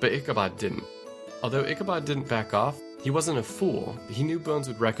 but Ichabod didn't. Although Ichabod didn't back off, he wasn't a fool. He knew Bones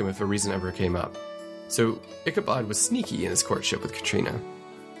would wreck him if a reason ever came up. So Ichabod was sneaky in his courtship with Katrina.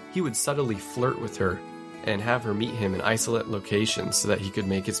 He would subtly flirt with her and have her meet him in isolate locations so that he could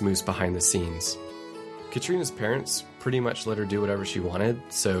make his moves behind the scenes. Katrina's parents pretty much let her do whatever she wanted,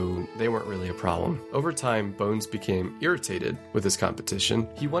 so they weren't really a problem. Over time, Bones became irritated with this competition.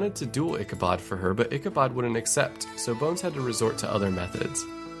 He wanted to duel Ichabod for her, but Ichabod wouldn't accept, so Bones had to resort to other methods.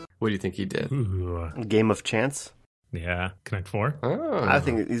 What do you think he did? Ooh. Game of chance. Yeah. Connect 4? Oh. I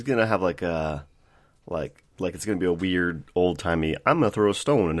think he's gonna have like a like it's gonna be a weird old timey. I'm gonna throw a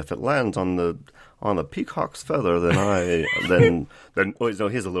stone, and if it lands on the peacock's feather, then then oh no,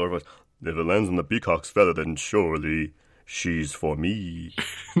 here's a lower voice. If it lands on the peacock's feather, then surely she's for me.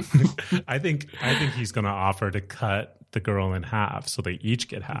 I think he's going to offer to cut the girl in half so they each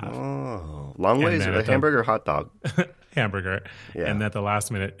get half. Oh, long ways then a at the- hamburger hot dog. hamburger. Yeah. And at the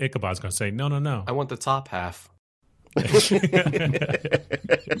last minute, Ichabod's going to say, no. I want the top half.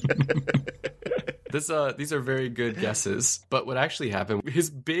 These are very good guesses, but what actually happened, his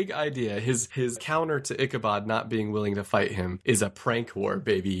big idea, his counter to Ichabod not being willing to fight him is a prank war,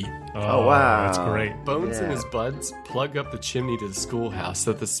 baby. Oh, wow. That's great. Bones and Yeah. his buds plug up the chimney to the schoolhouse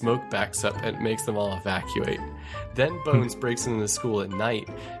so that the smoke backs up and makes them all evacuate. Then Bones breaks into the school at night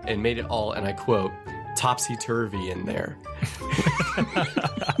and made it all, and I quote, topsy-turvy in there.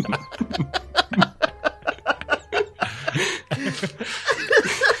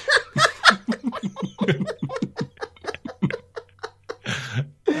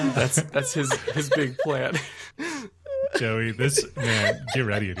 That's his big plan. Joey, get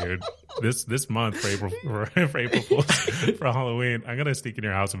ready, dude. This month for April Fools, for Halloween, I'm gonna sneak in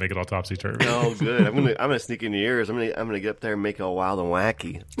your house and make it all topsy turvy. Oh, good. I'm gonna sneak into yours. I'm gonna get up there and make it all wild and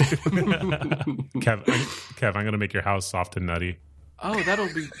wacky. Kev, I'm gonna make your house soft and nutty. Oh, that'll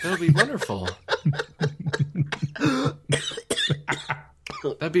be wonderful.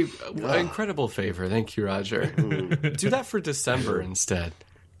 That'd be an incredible favor. Thank you, Roger. Do that for December instead.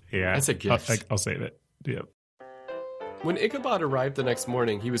 Yeah, That's a gift. I'll save it. Yep. When Ichabod arrived the next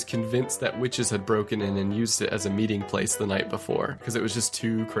morning, he was convinced that witches had broken in and used it as a meeting place the night before, because it was just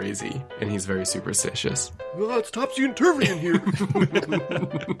too crazy, and he's very superstitious. Oh, it's topsy-turvy in here.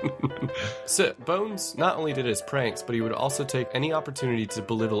 So, Bones not only did his pranks, but he would also take any opportunity to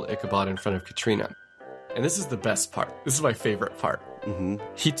belittle Ichabod in front of Katrina. And this is the best part. This is my favorite part. Mm-hmm.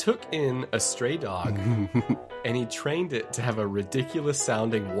 He took in a stray dog, and he trained it to have a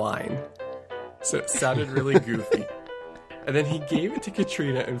ridiculous-sounding whine. So it sounded really goofy. And then he gave it to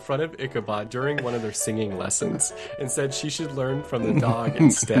Katrina in front of Ichabod during one of their singing lessons and said she should learn from the dog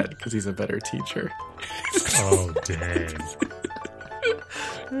instead because he's a better teacher. Oh, dang.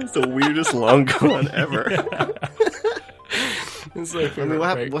 It's the weirdest long con ever. It's my I favorite mean,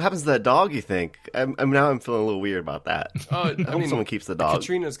 prank. what happens to that dog, you think? Now I'm feeling a little weird about that. Oh, I hope someone keeps the dog.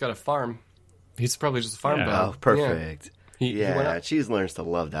 Katrina's got a farm. He's probably just a farm Yeah. dog. Oh, perfect. He went Yeah, up- Cheese learns to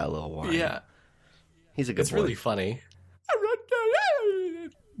love that little wine. Yeah. He's a good It's boy. really funny.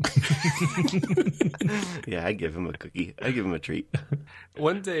 Yeah, I give him a cookie. I give him a treat.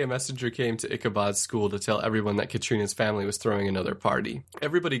 One day, a messenger came to Ichabod's school to tell everyone that Katrina's family was throwing another party.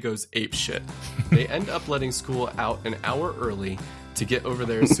 Everybody goes apeshit. They end up letting school out an hour early to get over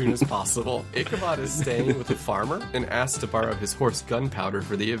there as soon as possible. Ichabod is staying with a farmer and asked to borrow his horse Gunpowder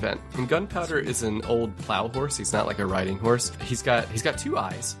for the event. And Gunpowder is an old plow horse. He's not like a riding horse. He's got two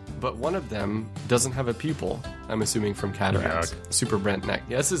eyes, but one of them doesn't have a pupil. I'm assuming from cataracts. Super bent neck.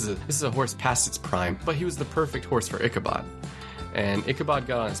 Yeah, this is a horse past its prime, but he was the perfect horse for Ichabod. And Ichabod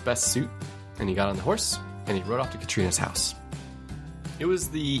got on his best suit, and he got on the horse, and he rode off to Katrina's house. It was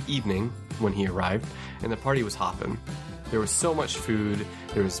the evening when he arrived, and the party was hopping. There was so much food,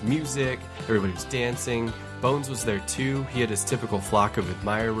 there was music, everybody was dancing. Bones was there too. He had his typical flock of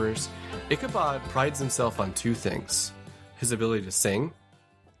admirers. Ichabod prides himself on two things: his ability to sing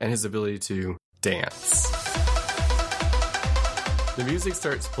and his ability to dance. The music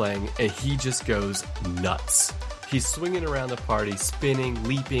starts playing, and he just goes nuts. He's swinging around the party, spinning,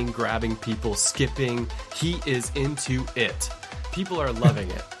 leaping, grabbing people, skipping. He is into it. People are loving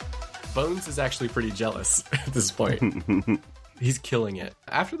it. Bones is actually pretty jealous at this point. He's killing it.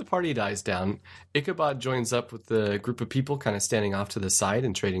 After the party dies down, Ichabod joins up with the group of people kind of standing off to the side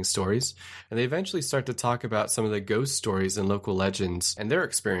and trading stories. And they eventually start to talk about some of the ghost stories and local legends and their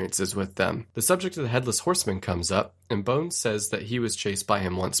experiences with them. The subject of the Headless Horseman comes up, and Bones says that he was chased by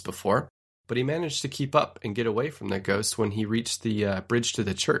him once before, but he managed to keep up and get away from the ghost when he reached the bridge to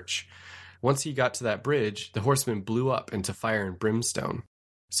the church. Once he got to that bridge, the horseman blew up into fire and brimstone.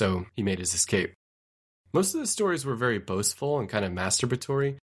 So he made his escape. Most of the stories were very boastful and kind of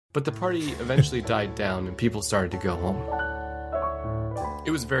masturbatory, but the party eventually died down and people started to go home.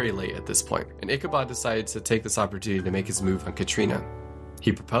 It was very late at this point, and Ichabod decided to take this opportunity to make his move on Katrina.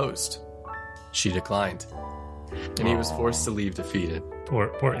 He proposed. She declined. And he was forced to leave defeated.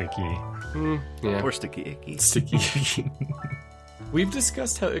 Poor Icky. Yeah. Or Sticky Icky. Sticky. We've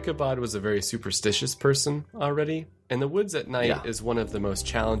discussed how Ichabod was a very superstitious person already, and the woods at night is one of the most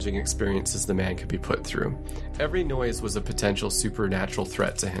challenging experiences the man could be put through. Every noise was a potential supernatural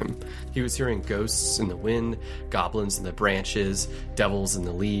threat to him. He was hearing ghosts in the wind, goblins in the branches, devils in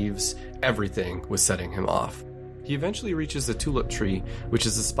the leaves. Everything was setting him off. He eventually reaches the tulip tree, which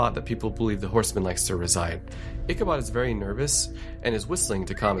is the spot that people believe the horseman likes to reside. Ichabod is very nervous and is whistling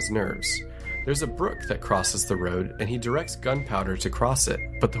to calm his nerves. There's a brook that crosses the road, and he directs Gunpowder to cross it,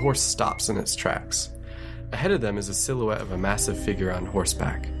 but the horse stops in its tracks. Ahead of them is a silhouette of a massive figure on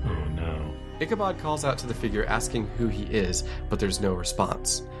horseback. Oh, no. Ichabod calls out to the figure asking who he is, but there's no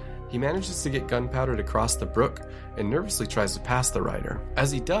response. He manages to get Gunpowder to cross the brook and nervously tries to pass the rider.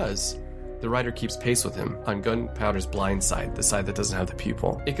 As he does, the rider keeps pace with him on Gunpowder's blind side, the side that doesn't have the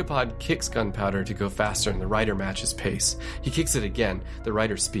pupil. Ichabod kicks Gunpowder to go faster and the rider matches pace. He kicks it again, the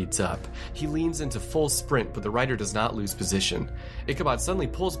rider speeds up. He leans into full sprint, but the rider does not lose position. Ichabod suddenly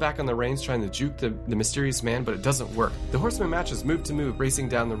pulls back on the reins trying to juke the mysterious man, but it doesn't work. The horseman matches move to move, racing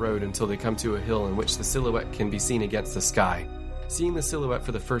down the road until they come to a hill in which the silhouette can be seen against the sky. Seeing the silhouette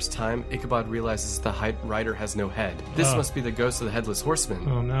for the first time, Ichabod realizes the rider has no head. This must be the ghost of the Headless Horseman.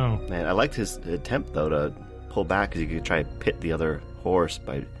 Oh no. Man, I liked his attempt, though, to pull back because you could try and pit the other horse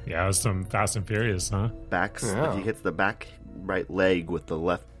by Yeah, it was some Fast and Furious, huh? backs. Yeah. If he hits the back right leg with the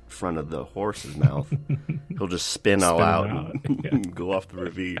left front of the horse's mouth, he'll just spin all out and go off the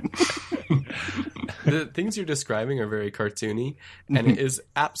ravine. The things you're describing are very cartoony, and it is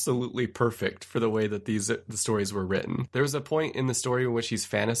absolutely perfect for the way that the stories were written. There was a point in the story in which he's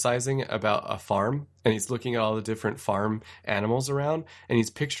fantasizing about a farm, and he's looking at all the different farm animals around, and he's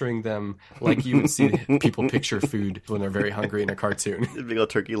picturing them like you would see people picture food when they're very hungry in a cartoon. A big old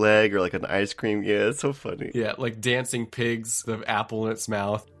turkey leg or like an ice cream. Yeah, it's so funny. Yeah, like dancing pigs, the apple in its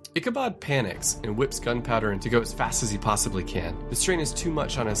mouth. Ichabod panics and whips Gunpowder in to go as fast as he possibly can. The strain is too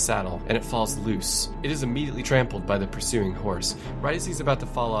much on his saddle, and it falls loose. It is immediately trampled by the pursuing horse. Right as he's about to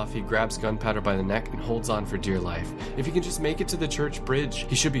fall off, he grabs Gunpowder by the neck and holds on for dear life. If he can just make it to the church bridge,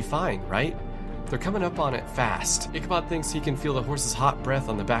 he should be fine, right? They're coming up on it fast. Ichabod thinks he can feel the horse's hot breath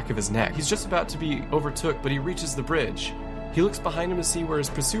on the back of his neck. He's just about to be overtook, but he reaches the bridge. He looks behind him to see where his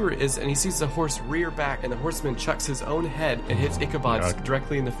pursuer is, and he sees the horse rear back, and the horseman chucks his own head and hits Ichabod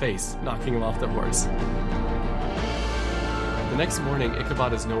directly in the face, knocking him off the horse. The next morning,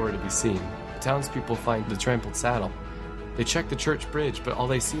 Ichabod is nowhere to be seen. The townspeople find the trampled saddle. They check the church bridge, but all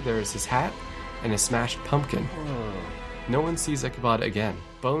they see there is his hat and a smashed pumpkin. No one sees Ichabod again.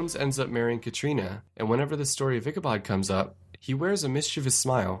 Bones ends up marrying Katrina, and whenever the story of Ichabod comes up, he wears a mischievous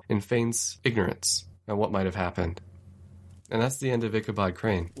smile and feigns ignorance of what might have happened. And that's the end of Ichabod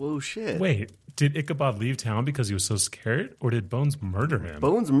Crane. Whoa, shit. Wait, did Ichabod leave town because he was so scared, or did Bones murder him?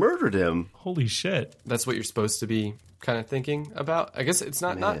 Bones murdered him. Holy shit. That's what you're supposed to be kind of thinking about. I guess it's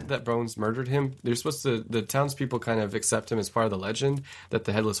not that Bones murdered him. They're supposed to, the townspeople kind of accept him as part of the legend that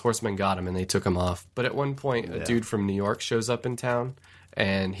the Headless Horseman got him and they took him off. But at one point, a dude from New York shows up in town,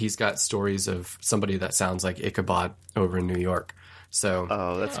 and he's got stories of somebody that sounds like Ichabod over in New York. So,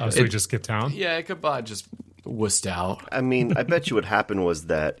 So he just skipped town? yeah, Ichabod just wussed out. I mean, I bet you what happened was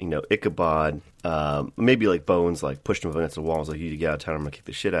that, Ichabod, maybe like Bones, like pushed him up against the wall. Was like, you get out of town, I'm gonna kick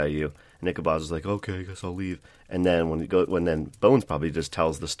the shit out of you. And Ichabod was like, okay, I guess I'll leave. And then when Bones probably just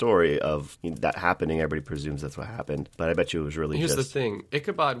tells the story of that happening, everybody presumes that's what happened. But I bet you it was really Here's the thing.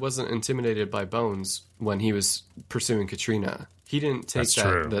 Ichabod wasn't intimidated by Bones when he was pursuing Katrina. He didn't take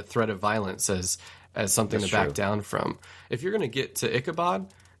the threat of violence as something to back down from. If you're going to get to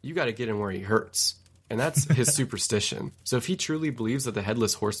Ichabod, you got to get him where he hurts. And that's his superstition. So if he truly believes that the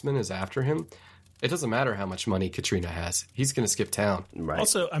Headless Horseman is after him, it doesn't matter how much money Katrina has. He's going to skip town. Right.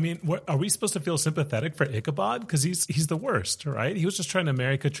 Also, I mean, are we supposed to feel sympathetic for Ichabod? Because he's the worst, right? He was just trying to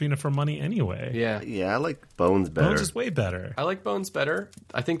marry Katrina for money anyway. Yeah. Yeah, I like Bones better. Bones is way better. I like Bones better.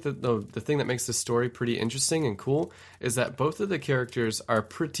 I think that the thing that makes this story pretty interesting and cool is that both of the characters are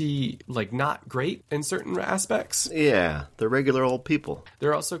pretty, not great in certain aspects. Yeah, they're regular old people.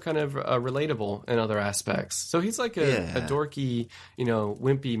 They're also kind of relatable in other aspects. So he's like a dorky,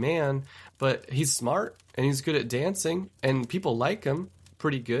 wimpy man, but he's smart and he's good at dancing and people like him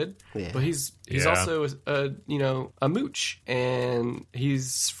pretty good. Yeah. But he's also a mooch, and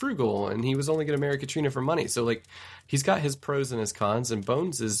he's frugal, and he was only going to marry Katrina for money. So he's got his pros and his cons, and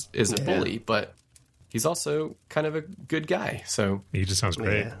Bones is a bully, but he's also kind of a good guy. So He just sounds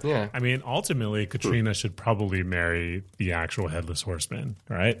great. Yeah. I mean, ultimately, Katrina should probably marry the actual Headless Horseman,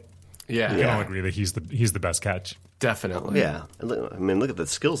 right? yeah, We all agree that he's the best catch. definitely. Yeah. And look at the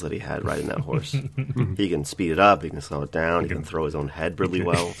skills that he had riding that horse. He can speed it up. He can slow it down. He can throw his own head really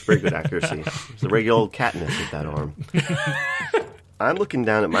well. It's very good accuracy. It's a regular old Katniss with that arm. I'm looking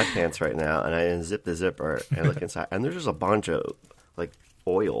down at my pants right now, and I unzip the zipper and look inside, and there's just a bunch of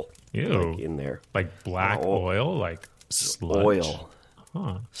oil Ew. in there. Like black oil, like sludge. Oil,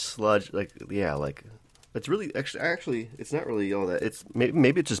 Huh. sludge, it's really actually it's not really all that. It's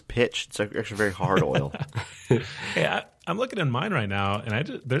maybe it's just pitch. It's actually very hard oil. Hey, I'm looking in mine right now,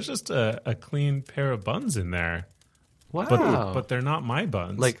 and there's just a clean pair of buns in there. Wow. But they're not my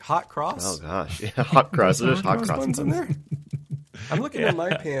buns. Like hot cross? Oh gosh, yeah, hot cross. There's hot cross buns in there. I'm looking at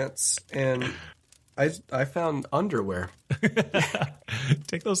my pants, and I found underwear.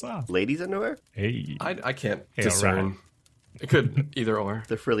 Take those off. Ladies' underwear? Hey. I can't Hey, discern. all right. It could either or.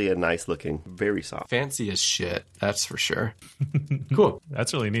 They're really nice looking, very soft. Fancy as shit, that's for sure. Cool.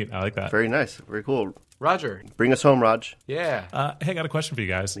 That's really neat. I like that. Very nice, very cool. Roger. Bring us home, Raj. Yeah. Hey, I got a question for you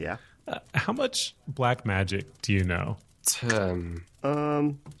guys. Yeah. How much black magic do you know?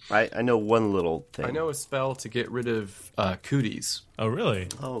 I know one little thing. I know a spell to get rid of cooties. Oh, really?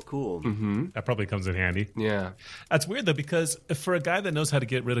 Oh, cool. That probably comes in handy. Yeah. That's weird, though, because for a guy that knows how to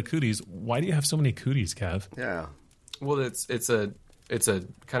get rid of cooties, why do you have so many cooties, Kev? Yeah. Well, it's a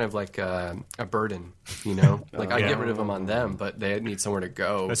kind of like a burden, you know. Like I Yeah. get rid of them on them, but they need somewhere to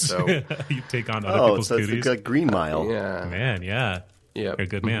go. So you take on other Oh, people's so it's cooties. like Green Mile. yeah, Man, yeah. yeah, You're a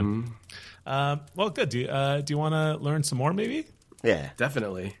good man. Well, good. Do you want to learn some more, maybe? Yeah.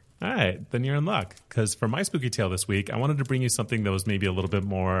 definitely. All right, then you're in luck. Because for my spooky tale this week, I wanted to bring you something that was maybe a little bit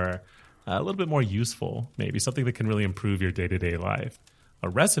more useful, maybe something that can really improve your day-to-day life. A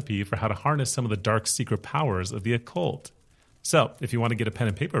recipe for how to harness some of the dark secret powers of the occult. So, if you want to get a pen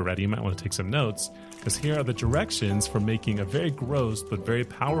and paper ready, you might want to take some notes, because here are the directions for making a very gross but very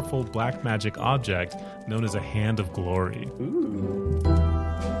powerful black magic object known as a Hand of Glory.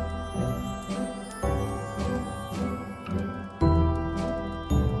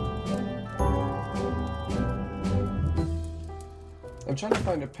 I'm trying to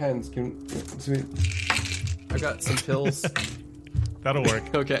find a pen. I got some pills. That'll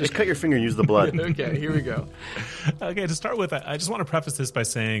work. Okay. Just cut your finger and use the blood. Okay, here we go. Okay, to start with, I just want to preface this by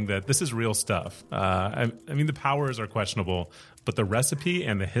saying that this is real stuff. I mean, the powers are questionable, but the recipe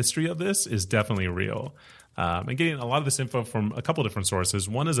and the history of this is definitely real. I'm getting a lot of this info from a couple different sources.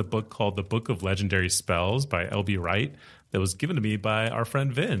 One is a book called The Book of Legendary Spells by L.B. Wright that was given to me by our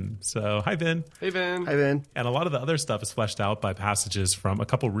friend Vin. So, hi, Vin. Hey, Vin. Hi, Vin. And a lot of the other stuff is fleshed out by passages from a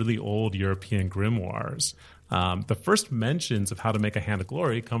couple really old European grimoires. The first mentions of how to make a Hand of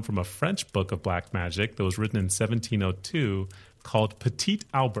Glory come from a French book of black magic that was written in 1702 called Petit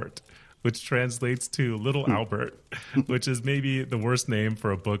Albert, which translates to Little Albert, which is maybe the worst name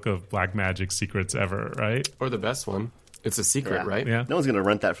for a book of black magic secrets ever, right? Or the best one. It's a secret, Yeah. right? Yeah. No one's going to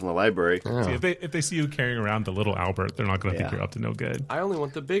rent that from the library. See, if they see you carrying around the Little Albert, they're not going to think Yeah. you're up to no good. I only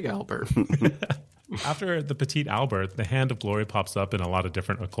want the big Albert. After the Petit Albert, the Hand of Glory pops up in a lot of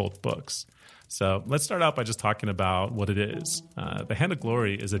different occult books. So let's start out by just talking about what it is. The Hand of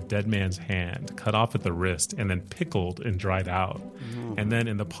Glory is a dead man's hand, cut off at the wrist and then pickled and dried out. And then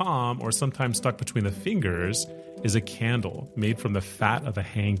in the palm, or sometimes stuck between the fingers, is a candle made from the fat of a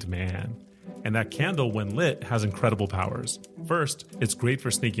hanged man. And that candle, when lit, has incredible powers. First, it's great for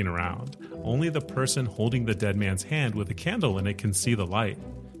sneaking around. Only the person holding the dead man's hand with a candle in it can see the light.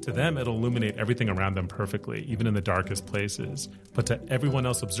 To them, it'll illuminate everything around them perfectly, even in the darkest places. But to everyone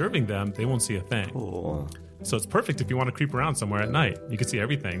else observing them, they won't see a thing. Cool. So it's perfect if you want to creep around somewhere at night. You can see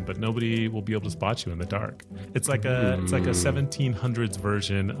everything, but nobody will be able to spot you in the dark. It's like a 1700s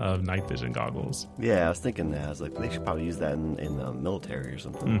version of night vision goggles. Yeah, I was thinking that. I was like, they should probably use that in the military or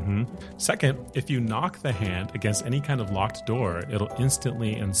something. Second, if you knock the hand against any kind of locked door, it'll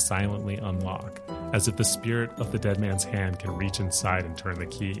instantly and silently unlock, as if the spirit of the dead man's hand can reach inside and turn the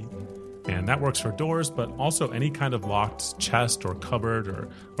key. And that works for doors, but also any kind of locked chest or cupboard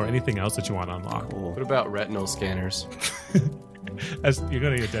or anything else that you want to unlock. What about retinal scanners? As you're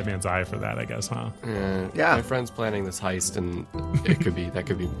going to get dead man's eye for that, I guess, huh? Yeah. My friend's planning this heist, and that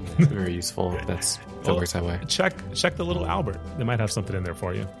could be very useful. That works that way. Check the Little Albert. They might have something in there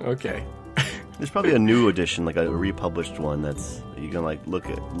for you. Okay. There's probably a new edition, like a republished one that's you can like look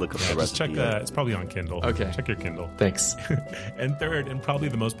up the Just recipe. check. It's probably on Kindle. Okay. Check your Kindle. Thanks. And third, and probably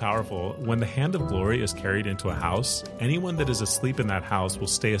the most powerful, when the Hand of Glory is carried into a house, anyone that is asleep in that house will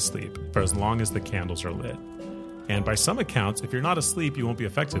stay asleep for as long as the candles are lit. And by some accounts, if you're not asleep, you won't be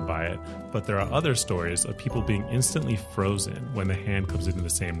affected by it. But there are other stories of people being instantly frozen when the hand comes into the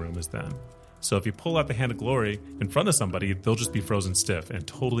same room as them. So if you pull out the Hand of Glory in front of somebody, they'll just be frozen stiff and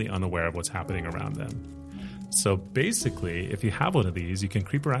totally unaware of what's happening around them. So basically, if you have one of these, you can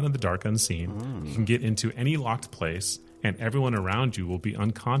creep around in the dark unseen. You can get into any locked place, and everyone around you will be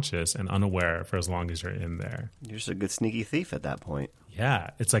unconscious and unaware for as long as you're in there. You're just a good sneaky thief at that point.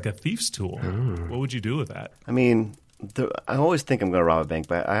 Yeah, it's like a thief's tool. What would you do with that? I mean, I always think I'm going to rob a bank,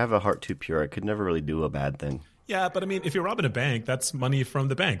 but I have a heart too pure. I could never really do a bad thing. Yeah, but I mean, if you're robbing a bank, that's money from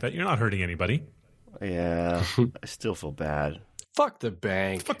the bank. That you're not hurting anybody. Yeah, I still feel bad. Fuck the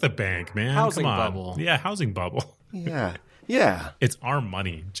bank. Fuck the bank, man. Housing Come on. bubble. Yeah, housing bubble. Yeah, yeah. It's our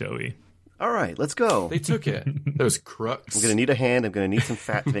money, Joey. All right, let's go. They took it. Those crooks. I'm gonna need a hand. I'm gonna need some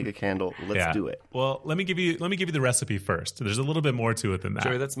fat to make a candle. Let's do it. Well, let me give you the recipe first. There's a little bit more to it than that.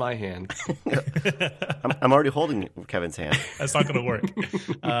 Joey, that's my hand. I'm already holding Kevin's hand. That's not going to work.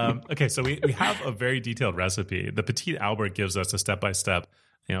 Okay, so we have a very detailed recipe. The Petit Albert gives us a step-by-step,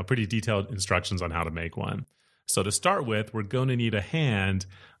 pretty detailed instructions on how to make one. So to start with, we're going to need a hand,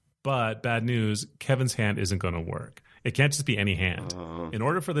 but bad news, Kevin's hand isn't going to work. It can't just be any hand. In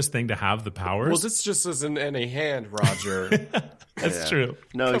order for this thing to have the powers... Well, this just isn't any hand, Roger. That's true.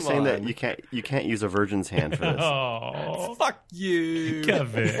 No, he's saying that you can't use a virgin's hand for this. Oh, Fuck you.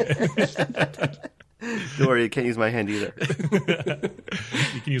 Kevin. Don't worry, you can't use my hand either.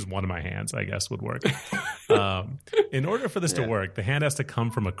 You can use one of my hands, I guess, would work. In order for this to work, the hand has to come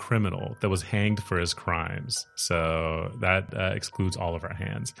from a criminal that was hanged for his crimes. So that excludes all of our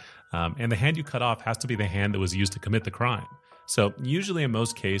hands. And the hand you cut off has to be the hand that was used to commit the crime. So usually in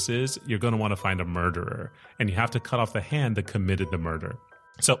most cases, you're going to want to find a murderer, and you have to cut off the hand that committed the murder.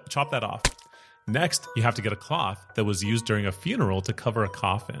 So chop that off. Next, you have to get a cloth that was used during a funeral to cover a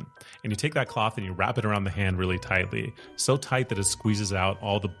coffin. And you take that cloth and you wrap it around the hand really tightly, so tight that it squeezes out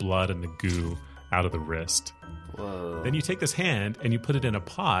all the blood and the goo out of the wrist. Whoa. Then you take this hand and you put it in a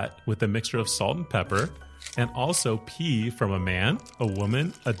pot with a mixture of salt and pepper, and also pee from a man, a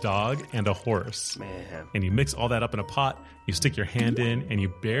woman, a dog, and a horse. Man. And you mix all that up in a pot, you stick your hand in, and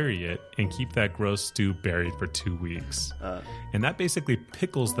you bury it, and keep that gross stew buried for 2 weeks. And that basically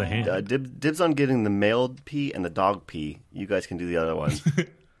pickles the hand. Dibs on getting the male pee and the dog pee. You guys can do the other one.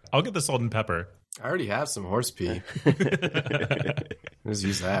 I'll get the salt and pepper. I already have some horse pee. Let's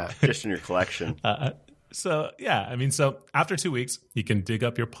use that. Just in your collection. So after 2 weeks, you can dig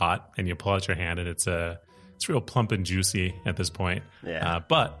up your pot, and you pull out your hand, and it's real plump and juicy at this point. Yeah.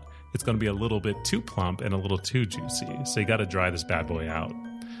 But it's going to be a little bit too plump and a little too juicy. So you got to dry this bad boy out.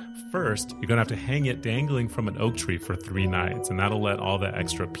 First, you're going to have to hang it dangling from an oak tree for 3 nights, and that'll let all the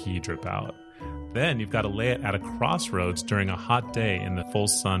extra pee drip out. Then you've got to lay it at a crossroads during a hot day in the full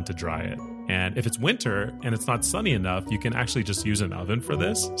sun to dry it. And if it's winter and it's not sunny enough, you can actually just use an oven for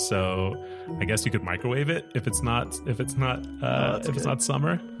this. So I guess you could microwave it if it's not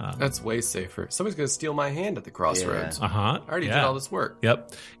summer. That's way safer. Somebody's gonna steal my hand at the crossroads. Yeah. I already did all this work.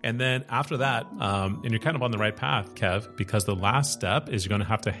 Yep. And then after that, and you're kind of on the right path, Kev, because the last step is you're going to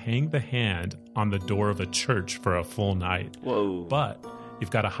have to hang the hand on the door of a church for a full night. Whoa. But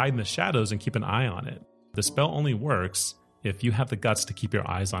you've got to hide in the shadows and keep an eye on it. The spell only works if you have the guts to keep your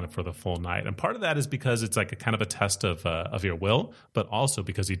eyes on it for the full night. And part of that is because it's like a kind of a test of your will, but also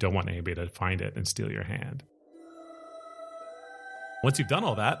because you don't want anybody to find it and steal your hand. Once you've done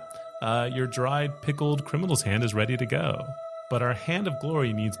all that, your dried, pickled criminal's hand is ready to go. But our hand of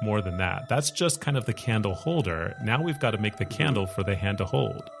glory needs more than that. That's just kind of the candle holder. Now we've got to make the candle for the hand to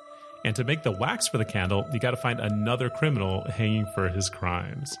hold. And to make the wax for the candle, you got to find another criminal hanging for his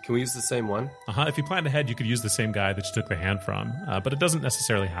crimes. Can we use the same one? If you planned ahead, you could use the same guy that you took the hand from, but it doesn't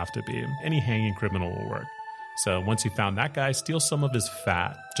necessarily have to be. Any hanging criminal will work. So once you found that guy, steal some of his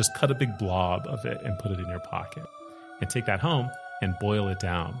fat. Just cut a big blob of it and put it in your pocket. And take that home and boil it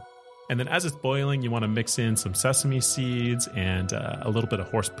down. And then as it's boiling, you want to mix in some sesame seeds and a little bit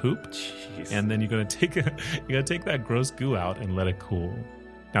of horse poop. Jeez. And then you're going to take that gross goo out and let it cool.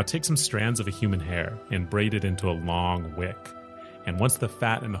 Now take some strands of a human hair and braid it into a long wick. And once the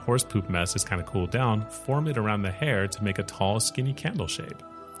fat and the horse poop mess is kind of cooled down, form it around the hair to make a tall, skinny candle shape.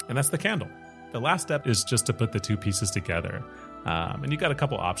 And that's the candle. The last step is just to put the 2 pieces together. And you got a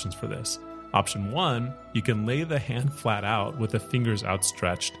couple options for this. Option 1, you can lay the hand flat out with the fingers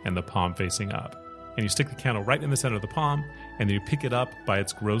outstretched and the palm facing up. And you stick the candle right in the center of the palm, and then you pick it up by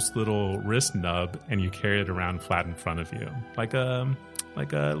its gross little wrist nub, and you carry it around flat in front of you, like a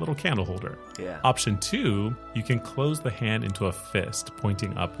little candle holder. Yeah. Option 2, you can close the hand into a fist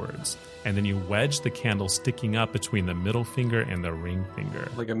pointing upwards, and then you wedge the candle sticking up between the middle finger and the ring finger.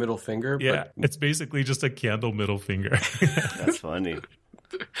 Like a middle finger? Yeah, it's basically just a candle middle finger. That's funny.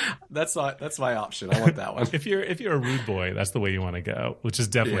 That's my option. I want that one. If you're a rude boy, that's the way you want to go, which is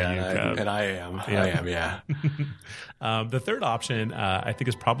definitely you, Kev. And I am. Yeah. I am, yeah. The third option, I think,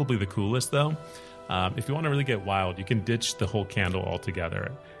 is probably the coolest, though. If you want to really get wild, you can ditch the whole candle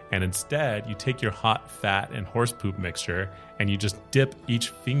altogether. And instead, you take your hot fat and horse poop mixture, and you just dip each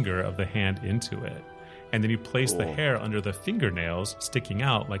finger of the hand into it. And then you place the hair under the fingernails, sticking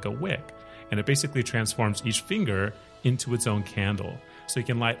out like a wick. And it basically transforms each finger into its own candle. So you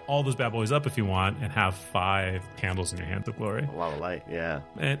can light all those bad boys up if you want and have 5 candles in your hand of glory. A lot of light, yeah.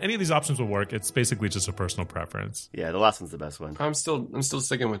 And any of these options will work. It's basically just a personal preference. Yeah, the last one's the best one. I'm still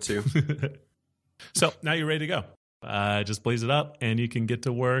sticking with 2. So now you're ready to go. Just blaze it up, and you can get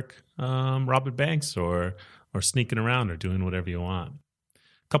to work robbing banks or sneaking around or doing whatever you want.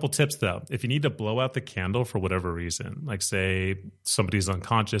 Couple tips though. If you need to blow out the candle for whatever reason, like say somebody's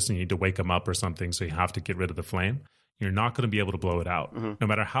unconscious and you need to wake them up or something, so you have to get rid of the flame, you're not going to be able to blow it out. No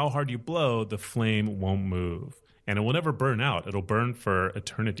matter how hard you blow, the flame won't move. And it will never burn out. It'll burn for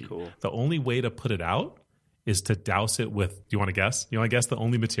eternity. Cool. The only way to put it out is to douse it with, do you want to guess? You want to guess the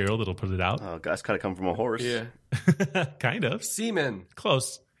only material that'll put it out? Oh, that's gotta come from a horse. Yeah. Kind of. Semen.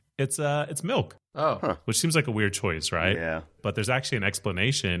 Close. It's milk. Oh. Which seems like a weird choice, right? Yeah. But there's actually an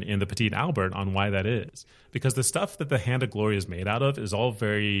explanation in the Petit Albert on why that is. Because the stuff that the Hand of Glory is made out of is all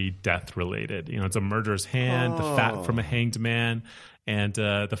very death related. You know, it's a murderer's hand, the fat from a hanged man, and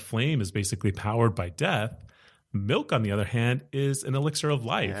the flame is basically powered by death. Milk, on the other hand, is an elixir of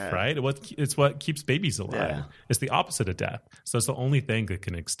life, right? It's what keeps babies alive. Yeah. It's the opposite of death. So it's the only thing that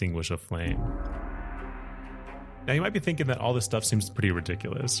can extinguish a flame. Now, you might be thinking that all this stuff seems pretty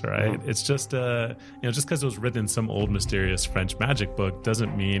ridiculous, right? It's just, just because it was written in some old mysterious French magic book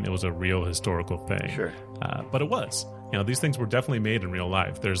doesn't mean it was a real historical thing. Sure. But it was. These things were definitely made in real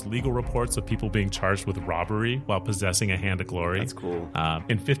life. There's legal reports of people being charged with robbery while possessing a Hand of Glory. That's cool.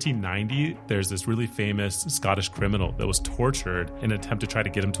 In 1590, there's this really famous Scottish criminal that was tortured in an attempt to try to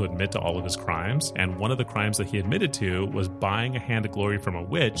get him to admit to all of his crimes. And one of the crimes that he admitted to was buying a Hand of Glory from a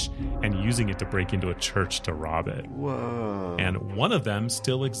witch and using it to break into a church to rob it. Whoa. And one of them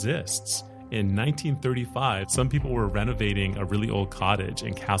still exists. In 1935, some people were renovating a really old cottage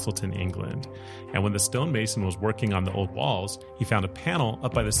in Castleton, England. And when the stonemason was working on the old walls, he found a panel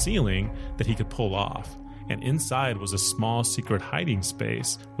up by the ceiling that he could pull off. And inside was a small secret hiding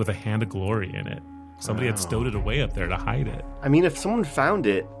space with a Hand of Glory in it. Somebody had stowed it away up there to hide it. I mean, if someone found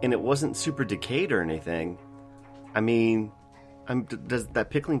it and it wasn't super decayed or anything, I mean, does that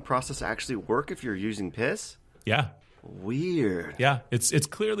pickling process actually work if you're using piss? Yeah. Weird. Yeah, it's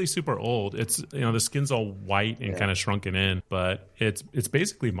clearly super old. It's the skin's all white and kind of shrunken in, but it's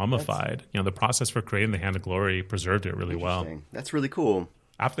basically mummified. The process for creating the Hand of Glory preserved it really well. That's really cool.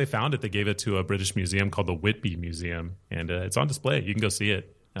 After they found it, they gave it to a British museum called the Whitby Museum, and it's on display. You can go see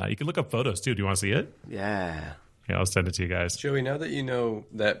it. You can look up photos too. Do you want to see it? Yeah. Yeah, I'll send it to you guys. Joey, now that you know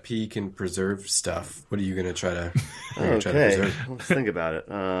that pee can preserve stuff, what are you going to try to Okay, preserve? let's think about it.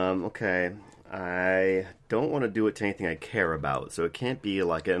 Okay, I don't want to do it to anything I care about, so it can't be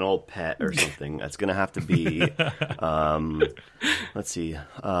like an old pet or something. That's going to have to be, let's see,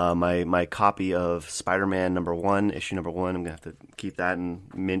 my copy of Spider-Man #1, issue #1. I'm going to have to keep that in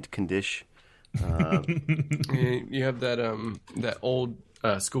mint condition. You have that old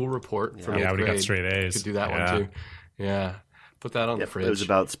school report from 8th when he got grade. straight A's. You could do that one too. Yeah. Put that on the fridge. It was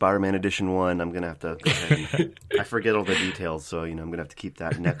about Spider-Man edition 1. I'm going to have to go ahead and, I forget all the details, so I'm going to have to keep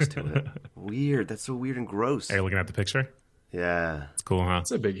that next to it. Weird. That's so weird and gross. Are you looking at the picture? Yeah. It's cool, huh? It's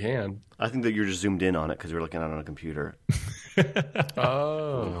a big hand. I think that you're just zoomed in on it because you're looking at it on a computer.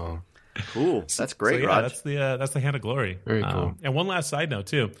 Oh. Cool. That's great, So, Raj. that's the Hand of Glory. Very cool. And one last side note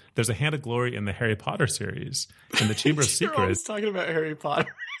too: there's a Hand of Glory in the Harry Potter series, in the Chamber of You're always Secrets. talking about Harry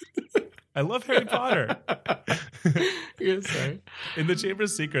Potter. I love Harry Potter. You're sorry. In the Chamber of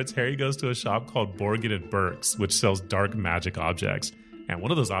Secrets, Harry goes to a shop called Borgin and Burke's, which sells dark magic objects. And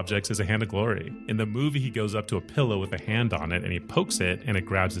one of those objects is a Hand of Glory. In the movie, he goes up to a pillow with a hand on it, and he pokes it, and it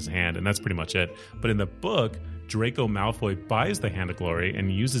grabs his hand, and that's pretty much it. But in the book, Draco Malfoy buys the Hand of Glory and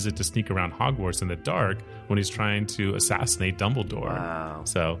uses it to sneak around Hogwarts in the dark when he's trying to assassinate Dumbledore. Wow.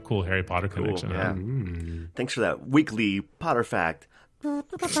 So, cool Harry Potter Cool. connection. Yeah. Huh? Thanks for that weekly Potter fact.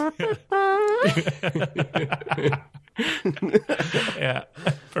 Yeah,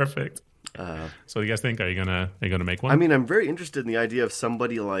 perfect. So, what do you guys think? Are you gonna make one? I mean, I'm very interested in the idea of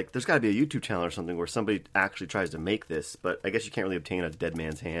somebody like, there's got to be a YouTube channel or something where somebody actually tries to make this, but I guess you can't really obtain a dead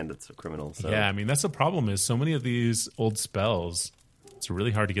man's hand. It's a criminal. So. Yeah, I mean that's the problem. Is so many of these old spells, it's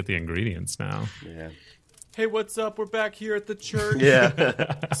really hard to get the ingredients now. Yeah. Hey, what's up? We're back here at the church. Yeah.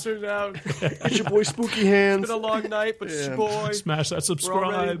 Started out. It's your boy Spooky Hands. It's been a long night, but it's your boy. Smash that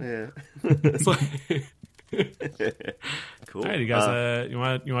subscribe. Yeah. It's like, Cool. All right, you guys, you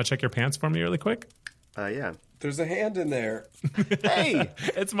want to check your pants for me really quick? Yeah. there's a hand in there. Hey.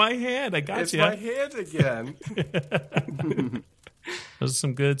 It's my hand. I got It's you. my hand again. Those are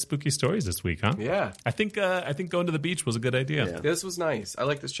some good spooky stories this week, huh? Yeah. I think going to the beach was a good idea. Yeah. This was nice. I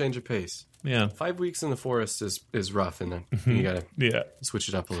like this change of pace. Yeah. 5 weeks in the forest is rough, and then you gotta Yeah. switch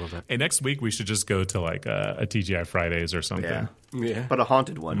it up a little bit. Hey, next week we should just go to like a TGI Fridays or something. Yeah. Yeah. But a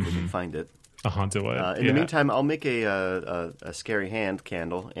haunted one, we can find it. A haunted one. In the meantime, I'll make a scary hand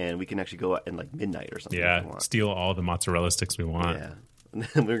candle, and we can actually go at in like midnight or something. if yeah, you want. steal all the mozzarella sticks we want. Yeah. And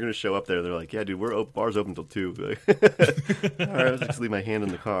then we're gonna show up there. They're like, "Yeah, dude, bar's open till 2." Like, all right, I'll just leave my hand in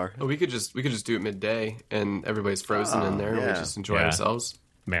the car. Well, we could just do it midday, and everybody's frozen in there, and we yeah. just enjoy Yeah. ourselves.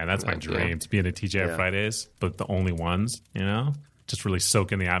 Man, that's my dream to be in a TGI Fridays, but the only ones, just really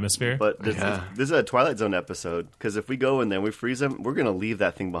soak in the atmosphere. But this is a Twilight Zone episode, because if we go in there and we freeze them, we're gonna leave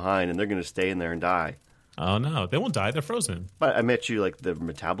that thing behind, and they're gonna stay in there and die. Oh no, they won't die. They're frozen. But I bet you, like, the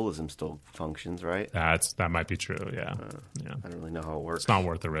metabolism still functions, right? That might be true. Yeah, yeah. I don't really know how it works. It's not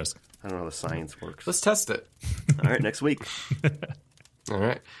worth the risk. I don't know how the science works. Let's test it. All right, next week. All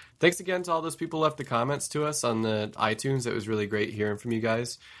right. Thanks again to all those people who left the comments to us on the iTunes. It was really great hearing from you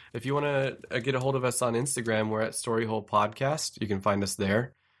guys. If you want to get a hold of us on Instagram, we're at Storyhole Podcast. You can find us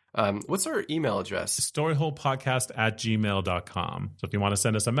there. What's our email address? Storyholepodcast@gmail.com. So if you want to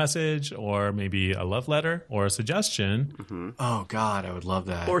send us a message or maybe a love letter or a suggestion. Oh, God, I would love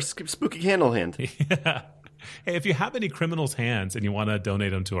that. Or spooky candle hand. Yeah. Hey, if you have any criminals' hands and you want to donate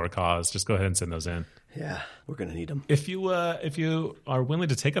them to our cause, just go ahead and send those in. Yeah, we're gonna need them. If you are willing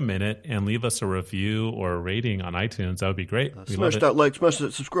to take a minute and leave us a review or a rating on iTunes, that would be great. We love Smash it. that like, smash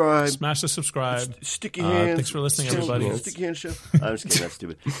that subscribe. Smash the subscribe. Sticky hands. Thanks for listening, everybody. Sticky hand show. I'm just kidding. That's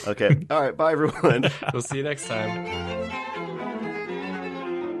stupid. Okay. All right. Bye, everyone. We'll see you next time.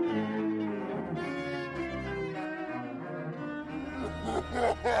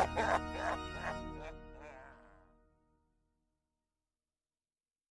 Ha ha ha!